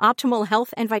foundation to optimal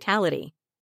health and vitality.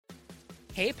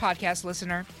 Hey, podcast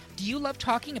listener. Do you love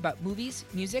talking about movies,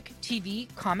 music, TV,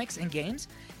 comics, and games?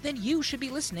 Then you should be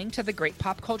listening to The Great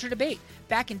Pop Culture Debate,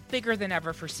 back and bigger than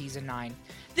ever for Season 9.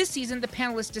 This season, the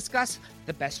panelists discuss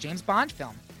the best James Bond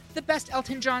film, the best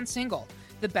Elton John single,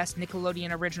 the best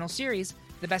Nickelodeon original series,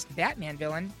 the best Batman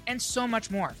villain, and so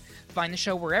much more. Find the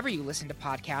show wherever you listen to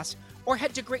podcasts, or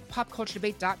head to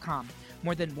greatpopculturedebate.com.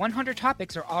 More than 100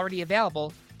 topics are already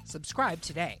available. Subscribe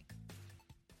today.